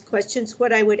can ask questions.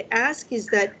 What I would ask is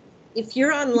that if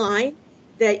you're online,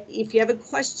 that if you have a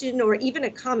question or even a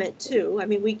comment too, I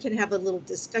mean, we can have a little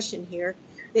discussion here,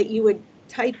 that you would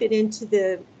type it into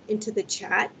the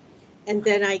chat, and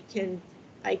then I can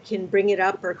bring it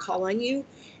up or call on you.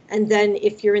 And then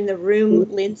if you're in the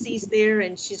room, Lindsay's there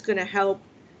and she's going to help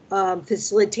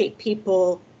facilitate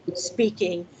people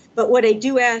speaking. But what I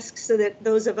do ask, so that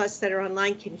those of us that are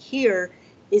online can hear,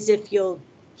 is if you'll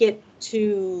get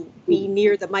to be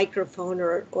near the microphone,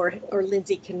 or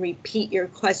Lindsay can repeat your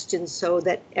question so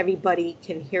that everybody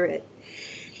can hear it.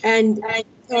 And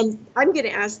I'm going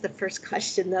to ask the first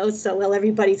question though, so while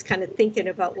everybody's kind of thinking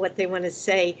about what they want to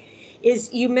say,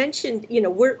 is you mentioned, you know,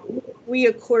 we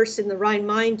of course in the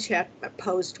Rhein-Main chat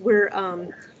post, we're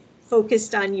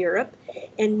focused on Europe,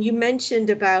 and you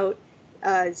mentioned about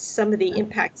some of the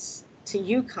impacts to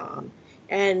UCOM,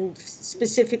 and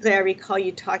specifically I recall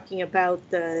you talking about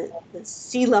the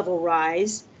sea level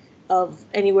rise of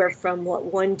anywhere from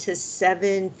 1 to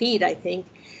 7 feet, I think.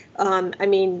 I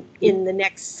mean, in the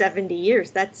next 70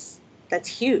 years, that's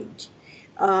huge.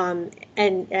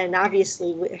 And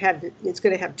obviously it's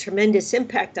going to have tremendous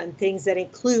impact on things that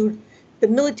include the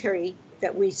military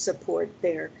that we support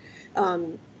there.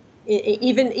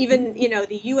 Even you know,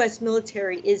 the U.S.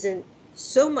 military isn't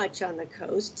so much on the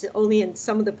coast, only in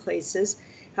some of the places.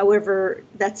 However,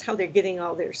 that's how they're getting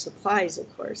all their supplies,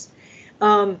 of course.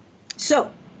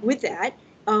 So with that,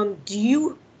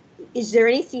 is there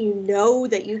anything you know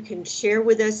that you can share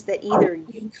with us that either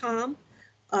UCOM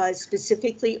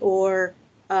specifically or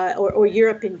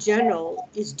Europe in general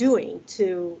is doing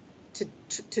to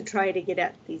try to get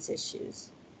at these issues?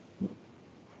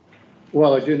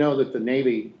 Well, I do know that the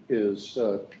Navy is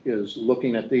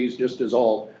looking at these, just as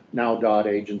all now DOT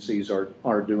agencies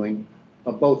are doing.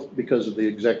 both because of the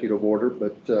executive order,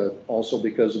 but also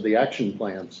because of the action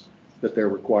plans that they're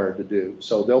required to do.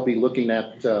 So they'll be looking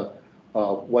at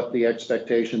what the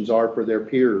expectations are for their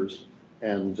peers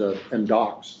and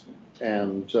docks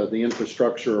and the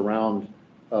infrastructure around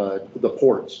the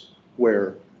ports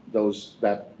where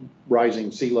that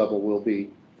rising sea level will be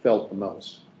felt the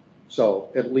most. So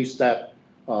at least that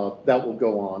will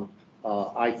go on.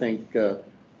 I think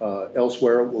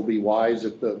elsewhere it will be wise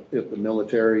if the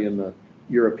military and the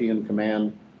European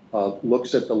Command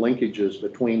looks at the linkages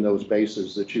between those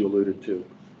bases that you alluded to,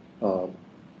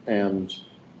 and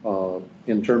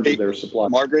in terms of their supply.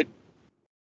 Margaret?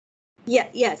 Yeah,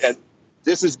 yes. Yeah,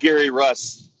 this is Gary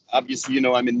Russ. Obviously, you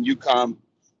know, I'm in UCOM,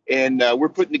 and we're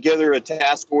putting together a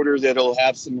task order that'll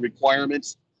have some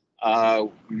requirements.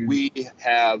 We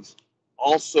have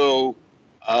also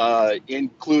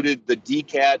included the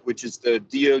DCAT, which is the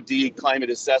DoD climate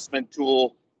assessment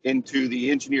tool, into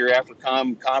the Engineer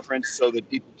AFRICOM conference so that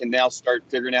people can now start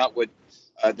figuring out what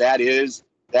that is.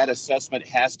 That assessment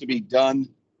has to be done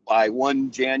by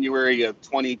 1 January of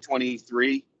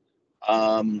 2023.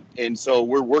 And so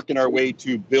we're working our way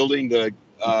to building the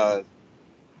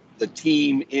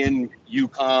team in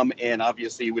UCOM and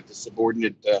obviously with the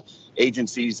subordinate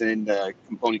agencies and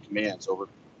component commands. Over.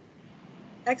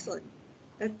 Excellent.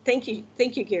 Thank you,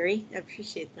 Gary. I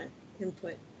appreciate that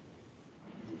input.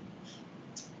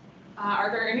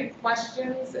 Are there any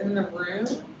questions in the room?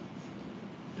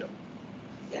 Yeah.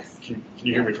 Yes. Can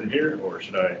you hear me from here, or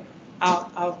should I?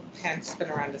 I'll hand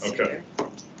spin around to see Okay.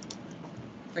 you.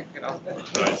 Pick it up.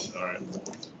 Nice, all right.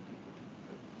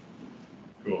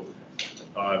 Cool.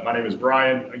 My name is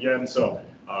Brian again. So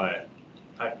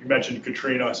you mentioned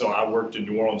Katrina. So I worked in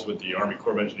New Orleans with the Army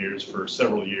Corps of Engineers for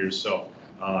several years. So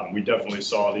we definitely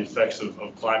saw the effects of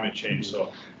climate change.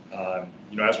 So,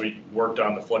 you know, as we worked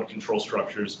on the flood control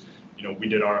structures, you know, we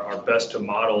did our best to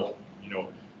model, you know,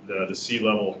 the sea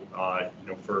level, you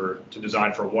know, to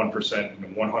design for a 1% in a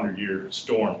 100-year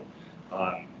storm.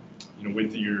 You know,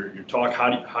 with your talk,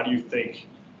 how do you think,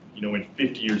 you know, in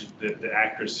 50 years, the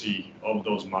accuracy of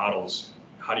those models,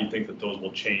 how do you think that those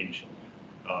will change?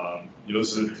 You know,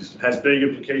 this has big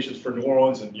implications for New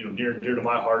Orleans and, you know, near to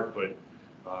my heart, but.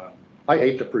 I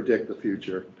hate to predict the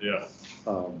future. Yeah.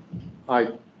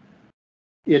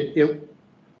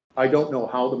 I don't know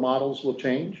how the models will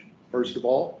change, first of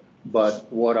all,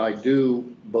 but what I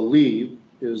do believe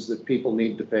is that people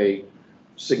need to pay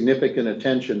significant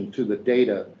attention to the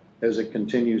data as it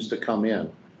continues to come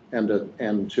in,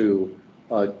 and to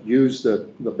use the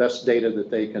best data that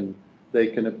they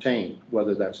can obtain,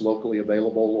 whether that's locally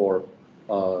available or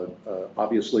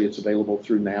obviously it's available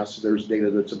through NASA. There's data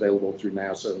that's available through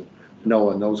NASA and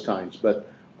NOAA and those kinds,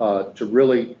 but to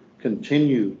really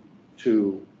continue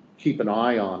to keep an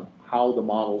eye on how the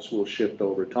models will shift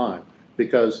over time,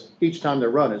 because each time they're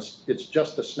run, it's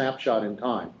just a snapshot in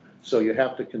time. So you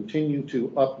have to continue to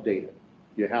update it.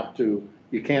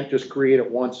 You can't just create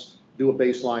it once, do a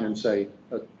baseline and say,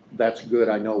 that's good,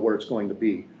 I know where it's going to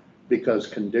be, because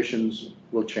conditions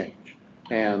will change.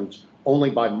 And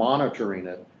only by monitoring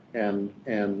it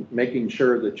and making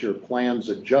sure that your plans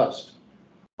adjust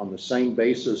on the same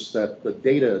basis that the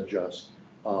data adjusts,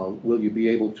 will you be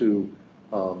able to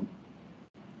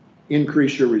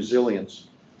increase your resilience,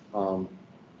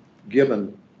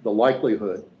 given the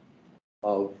likelihood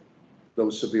of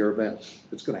those severe events.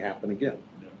 It's going to happen again.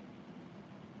 Yeah.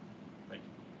 Thank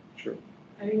you. Sure.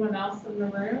 Anyone else in the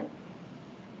room?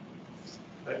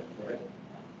 Right.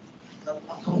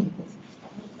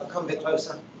 I'll come a bit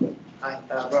closer. Hi,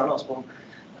 Brian Osborne.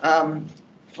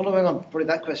 Following on probably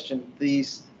that question, the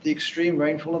extreme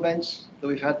rainfall events that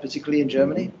we've had, particularly in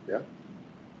Germany,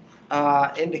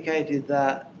 indicated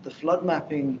that the flood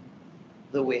mapping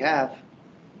that we have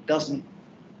doesn't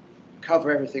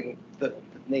cover everything that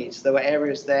needs. There were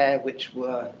areas there which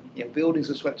were, you know, buildings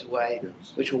were swept away,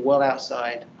 which were well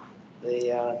outside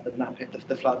the mapping,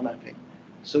 the flood mapping.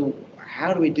 So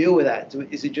how do we deal with that?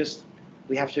 Is it just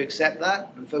we have to accept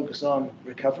that and focus on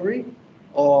recovery,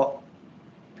 or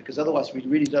because otherwise we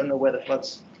really don't know where the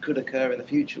floods could occur in the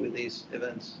future with these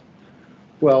events?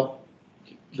 Well,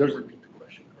 Can you repeat the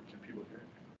question, or can people hear it?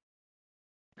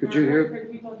 could you hear?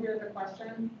 Could people hear the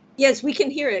question? Yes, we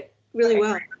can hear it really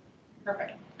well.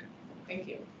 Perfect. Thank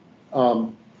you.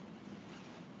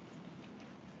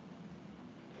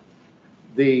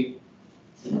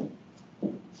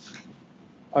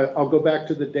 I'll go back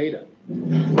to the data.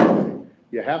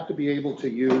 You have to be able to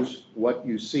use what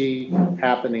you see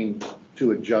happening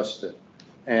to adjust it.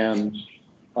 And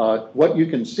what you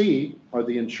can see are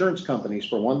the insurance companies,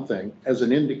 for one thing, as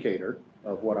an indicator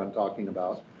of what I'm talking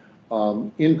about,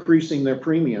 increasing their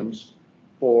premiums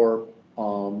for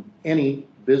any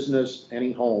business,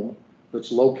 any home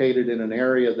that's located in an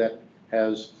area that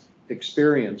has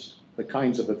experienced the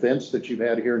kinds of events that you've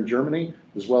had here in Germany,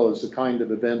 as well as the kind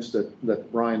of events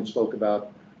that Brian spoke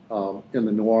about in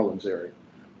the New Orleans area.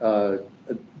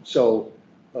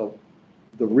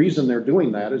 The reason they're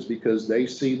doing that is because they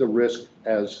see the risk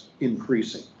as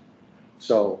increasing.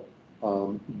 So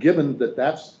given that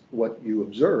that's what you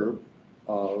observe,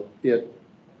 it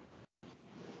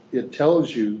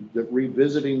tells you that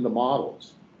revisiting the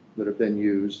models that have been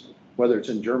used, whether it's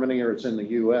in Germany or it's in the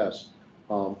US,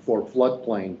 for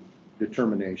floodplain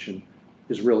determination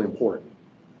is really important.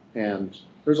 And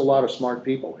there's a lot of smart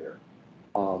people here.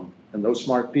 And those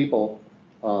smart people,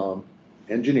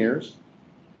 engineers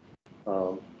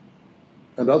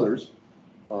and others,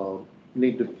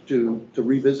 need to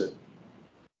revisit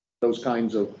those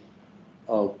kinds of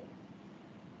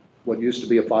what used to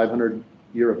be a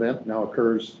 500-year event now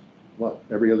occurs, what,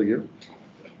 every other year?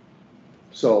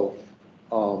 So,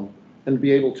 and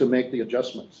be able to make the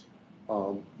adjustments.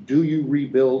 Do you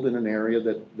rebuild in an area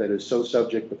that is so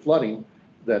subject to flooding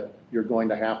that you're going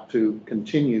to have to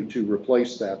continue to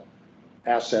replace that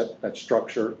asset, that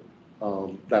structure,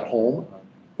 that home,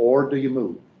 or do you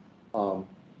move?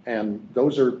 And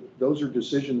those are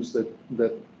decisions that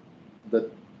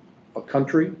a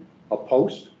country, a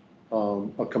post,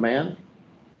 a command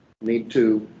need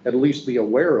to at least be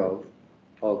aware of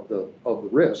the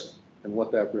risk and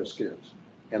what that risk is,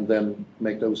 and then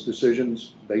make those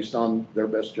decisions based on their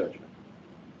best judgment.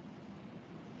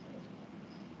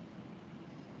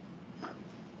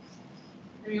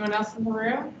 Anyone else in the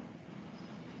room?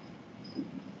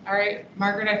 All right,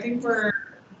 Margaret, I think we're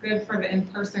good for the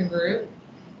in-person group.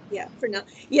 Yeah, for now.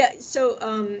 Yeah,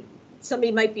 so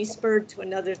somebody might be spurred to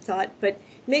another thought, but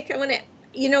Mick, I want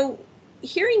to,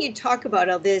 hearing you talk about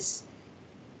all this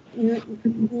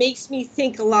makes me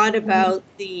think a lot about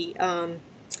the,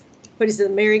 what is the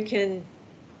American,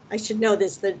 I should know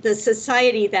this, the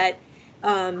society that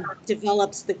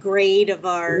develops the grade of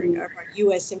our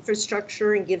U.S.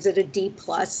 infrastructure and gives it a D+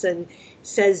 and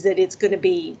says that it's going to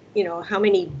be, how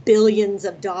many billions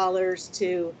of dollars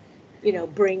to,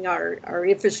 bring our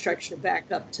infrastructure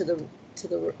back up to the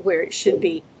where it should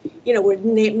be. We're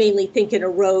mainly thinking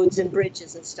of roads and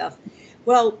bridges and stuff.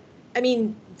 Well, I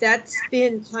mean, that's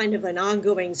been kind of an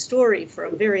ongoing story for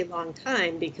a very long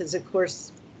time because, of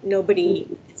course, nobody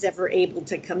is ever able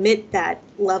to commit that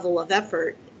level of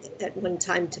effort at one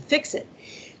time to fix it.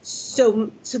 So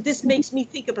this makes me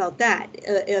think about that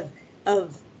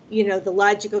of the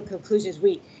logical conclusions.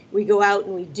 We go out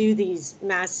and we do these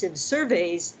massive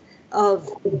surveys of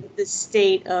the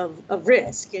state of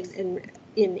risk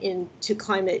into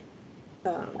climate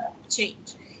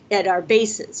change at our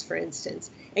bases, for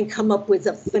instance, and come up with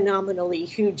a phenomenally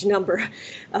huge number,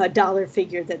 dollar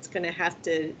figure that's going to have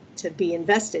to be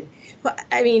invested. But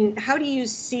I mean, how do you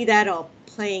see that all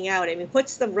playing out? I mean,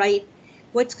 what's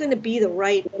going to be the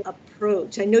right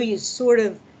approach? I know you sort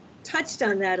of touched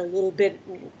on that a little bit,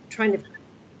 trying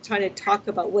to talk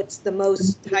about what's the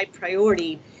most high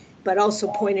priority, but also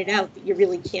pointed out that you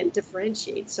really can't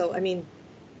differentiate. So, I mean,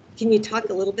 can you talk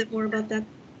a little bit more about that?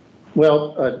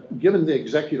 Well, given the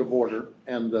executive order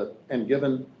and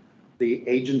given the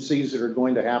agencies that are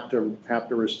going to have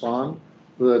to respond,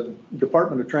 the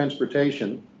Department of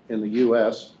Transportation in the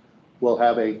U.S. will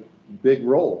have a big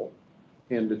role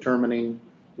in determining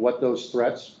what those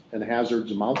threats and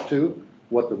hazards amount to,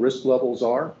 what the risk levels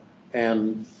are,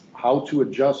 and how to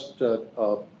adjust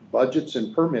budgets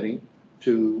and permitting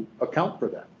to account for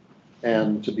that,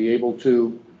 and to be able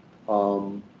to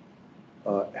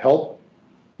help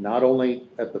not only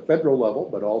at the federal level,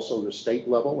 but also the state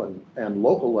level and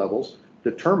local levels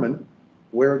determine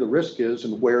where the risk is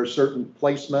and where certain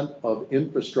placement of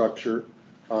infrastructure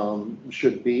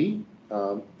should be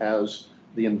as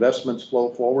the investments flow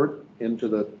forward into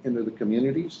the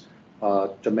communities,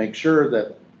 to make sure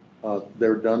that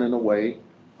they're done in a way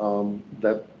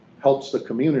that helps the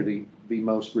community be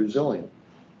most resilient.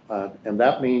 And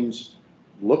that means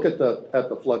look at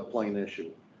the floodplain issue,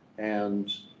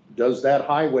 and does that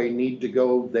highway need to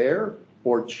go there,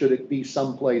 or should it be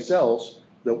someplace else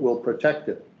that will protect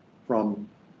it from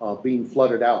being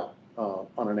flooded out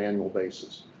on an annual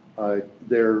basis?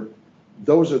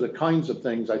 Those are the kinds of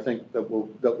things I think that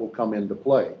will come into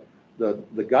play.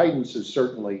 The guidance is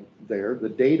certainly there, the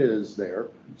data is there,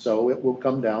 so it will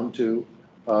come down to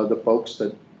the folks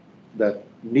that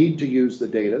need to use the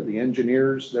data, the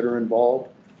engineers that are involved,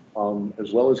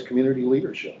 as well as community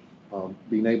leadership,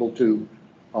 being able to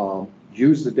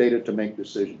use the data to make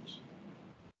decisions,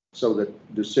 so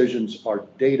that decisions are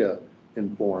data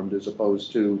informed as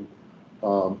opposed to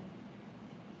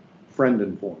friend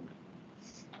informed.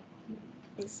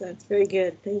 Makes sense. Very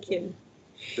good. Thank you.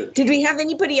 Good. Did we have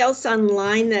anybody else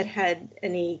online that had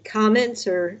any comments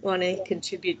or want to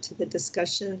contribute to the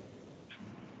discussion?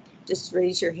 Just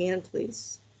raise your hand,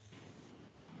 please.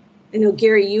 I know,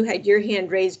 Gary, you had your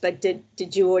hand raised, but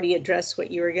did you already address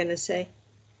what you were going to say?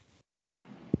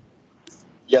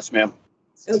 Yes, ma'am.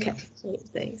 Okay,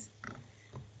 thanks.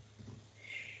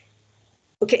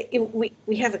 Okay,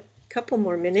 we have a couple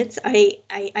more minutes. I'm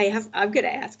going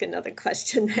to ask another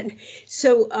question then.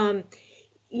 So,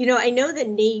 you know, I know the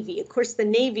Navy, of course, the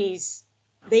Navy's,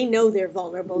 they know they're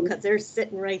vulnerable because they're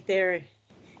sitting right there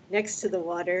next to the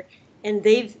water. And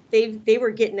they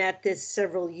were getting at this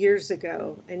several years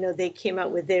ago. I know they came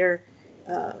out with their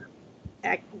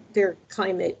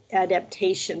climate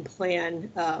adaptation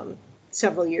plan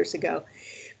several years ago.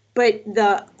 But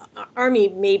the Army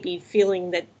may be feeling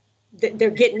that they're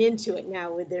getting into it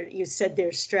now with their, you said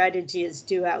their strategy is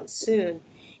due out soon.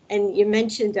 And you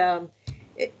mentioned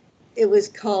it was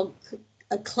called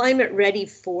a climate ready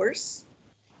force.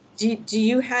 Do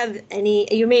you have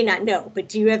any, you may not know, but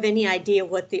do you have any idea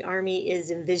what the Army is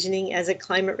envisioning as a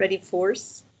climate ready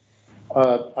force?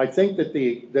 I think that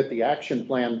the action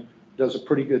plan does a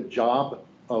pretty good job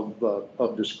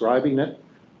of describing it.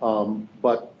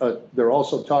 But they're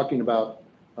also talking about,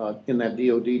 in that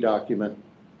DoD document,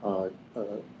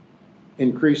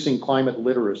 increasing climate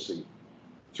literacy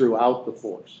throughout the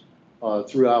force,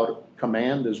 throughout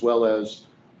command, as well as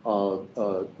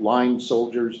line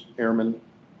soldiers, airmen,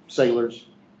 sailors,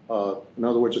 in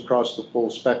other words, across the full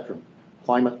spectrum.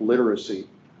 Climate literacy,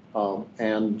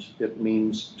 and it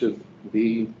means to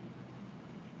be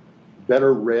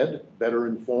better read, better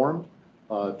informed,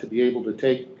 to be able to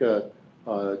take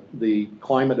the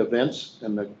climate events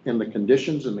and the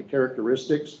conditions and the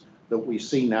characteristics that we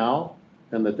see now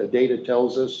and that the data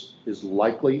tells us is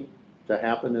likely to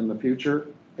happen in the future,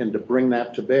 and to bring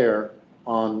that to bear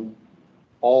on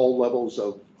all levels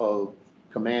of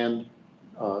command,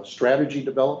 strategy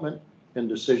development, and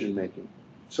decision making.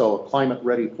 So a climate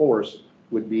ready force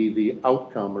would be the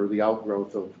outcome or the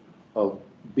outgrowth of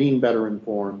being better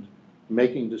informed,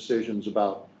 making decisions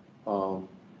about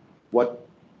what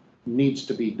needs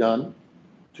to be done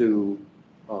to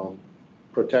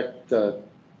protect the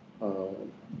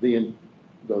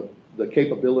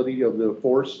capability of the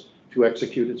force to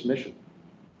execute its mission.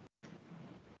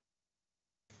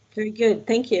 Very good,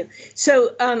 thank you.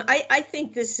 So I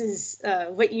think this is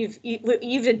what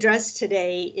you've addressed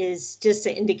today is just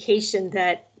an indication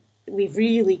that we've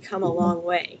really come a long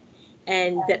way,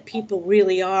 and that people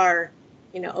really are,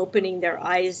 you know, opening their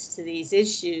eyes to these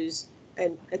issues.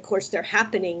 And of course, they're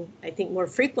happening, I think, more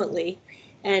frequently,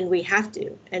 and we have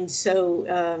to. And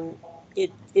so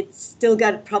it's still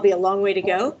got probably a long way to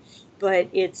go, but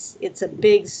it's a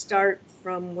big start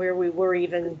from where we were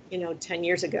even, you know, 10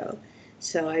 years ago.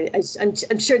 So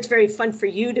I'm sure it's very fun for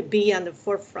you to be on the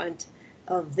forefront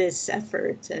of this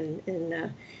effort,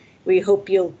 and we hope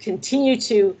you'll continue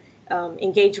to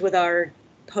engage with our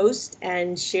post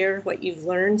and share what you've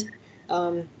learned.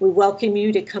 We welcome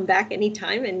you to come back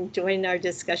anytime and join our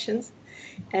discussions.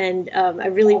 And I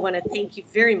really want to thank you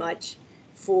very much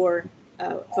for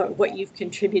what you've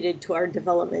contributed to our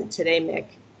development today, Mick.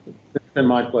 It's been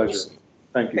my pleasure.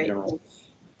 Thank you, Great. General.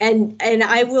 And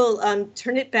I will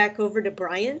turn it back over to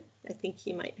Brian. I think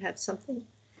he might have something.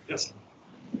 Yes.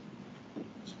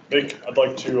 Mick, I'd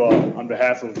like to, on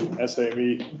behalf of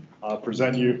SAME,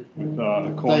 present you with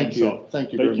a coin. Thank you. So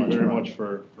thank you very much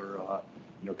for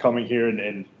you know, coming here,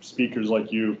 and speakers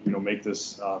like you know, make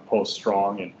this post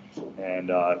strong, and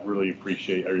really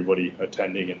appreciate everybody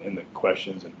attending and the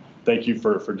questions, and thank you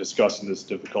for discussing this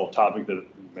difficult topic that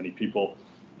many people,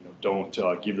 you know,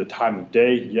 don't give the time of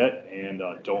day yet, and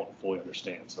don't fully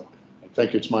understand. So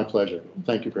thank you. It's my pleasure.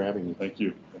 Thank you for having me. Thank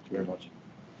you very much.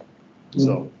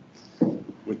 So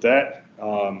with that,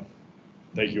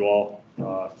 thank you all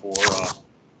for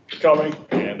coming,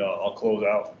 and I'll close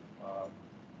out.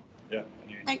 Yeah.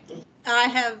 I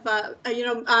have, you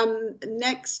know,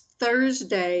 next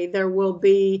Thursday, there will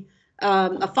be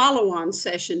a follow-on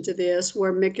session to this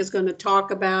where Mick is going to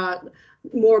talk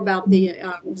more about the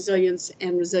resilience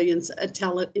and resilience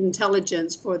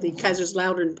intelligence for the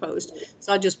Kaiserslautern post.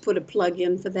 So I'll just put a plug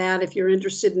in for that. If you're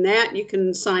interested in that, you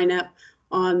can sign up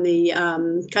on the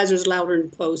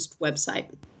Kaiserslautern post website.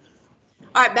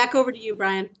 All right, back over to you,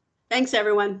 Brian. Thanks,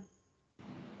 everyone.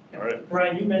 All right.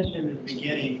 Brian, you mentioned at the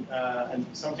beginning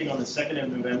something on the 2nd of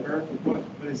November.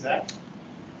 What is that?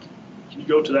 Can you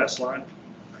go to that slide?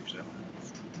 Actually,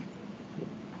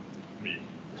 let me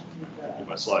get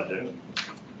my slide down.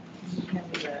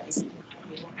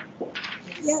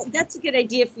 Yeah, that's a good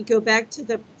idea. If we go back to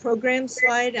the program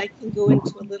slide, I can go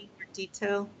into a little more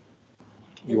detail.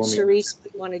 You And want me- Charisse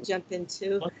would want to jump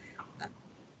into.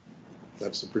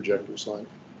 That's the projector slide.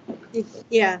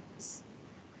 Yeah.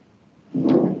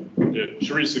 Yeah,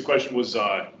 Charisse, the question was,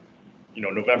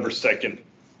 November 2nd,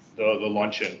 the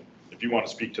luncheon, if you want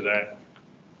to speak to that.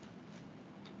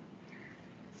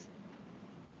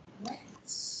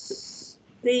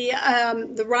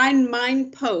 The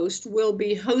Rhein-Main Post will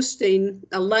be hosting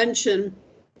a luncheon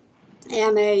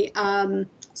and a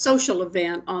social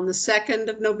event on the 2nd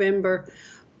of November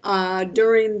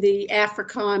during the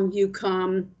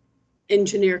AFRICOM-UCOM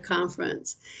Engineer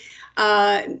Conference.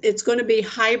 It's going to be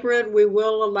hybrid. We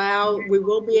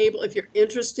will be able, if you're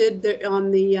interested on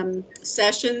the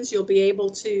sessions, you'll be able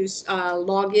to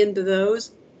log into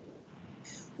those.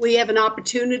 We have an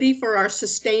opportunity for our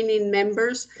sustaining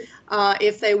members,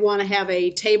 if they want to have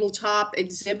a tabletop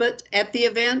exhibit at the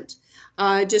event,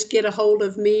 just get a hold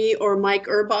of me or Mike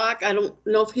Urbach. I don't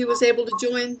know if he was able to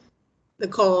join the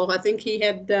call. I think he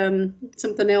had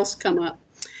something else come up.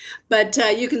 But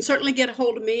you can certainly get a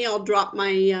hold of me. I'll drop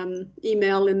my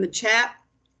email in the chat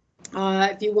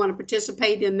if you want to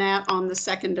participate in that on the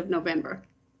 2nd of November.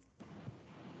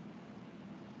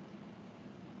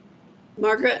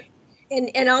 Margaret?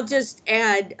 And I'll just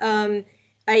add,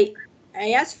 I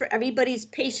asked for everybody's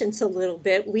patience a little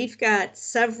bit. We've got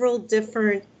several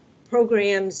different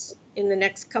programs in the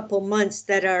next couple months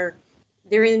that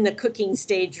they're in the cooking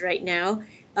stage right now.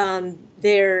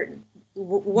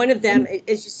 One of them,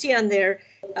 as you see on there,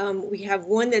 we have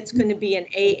one that's going to be an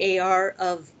AAR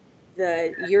of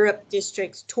the Europe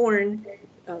District's Torn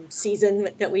season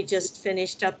that we just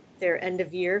finished up their end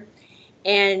of year.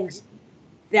 And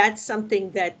that's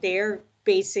something that they're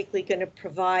basically going to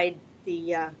provide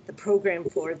the program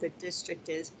for, the district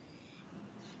is.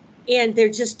 And they're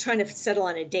just trying to settle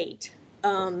on a date.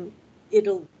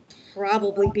 It'll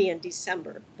probably be in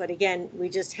December, but again, we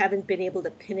just haven't been able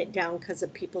to pin it down because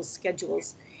of people's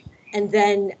schedules. And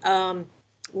then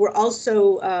we're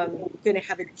also going to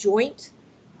have a joint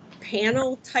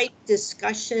panel type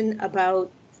discussion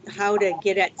about how to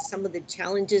get at some of the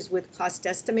challenges with cost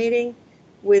estimating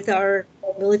with our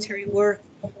military work,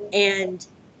 and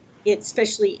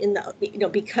especially in the,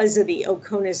 because of the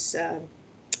Oconus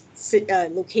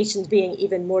locations being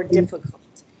even more difficult.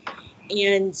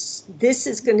 And this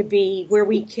is going to be where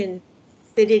we can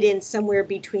fit it in somewhere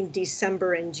between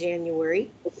December and January.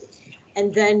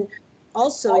 And then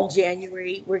also in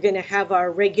January, we're going to have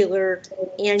our regular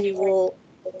annual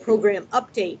program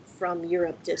update from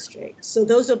Europe District. So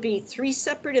those will be 3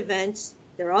 separate events.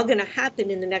 They're all going to happen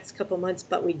in the next couple months,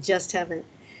 but we just haven't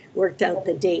worked out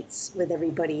the dates with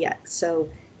everybody yet. So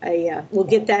we'll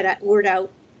get that word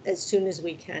out as soon as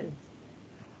we can.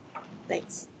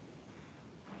 Thanks.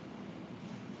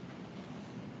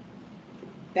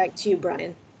 Back to you,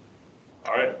 Brian.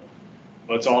 All right.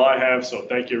 That's all I have. So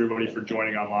thank you, everybody, for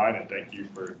joining online, and thank you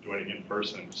for joining in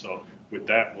person. So with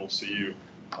that, we'll see you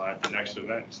at the next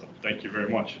event. So thank you very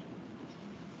much.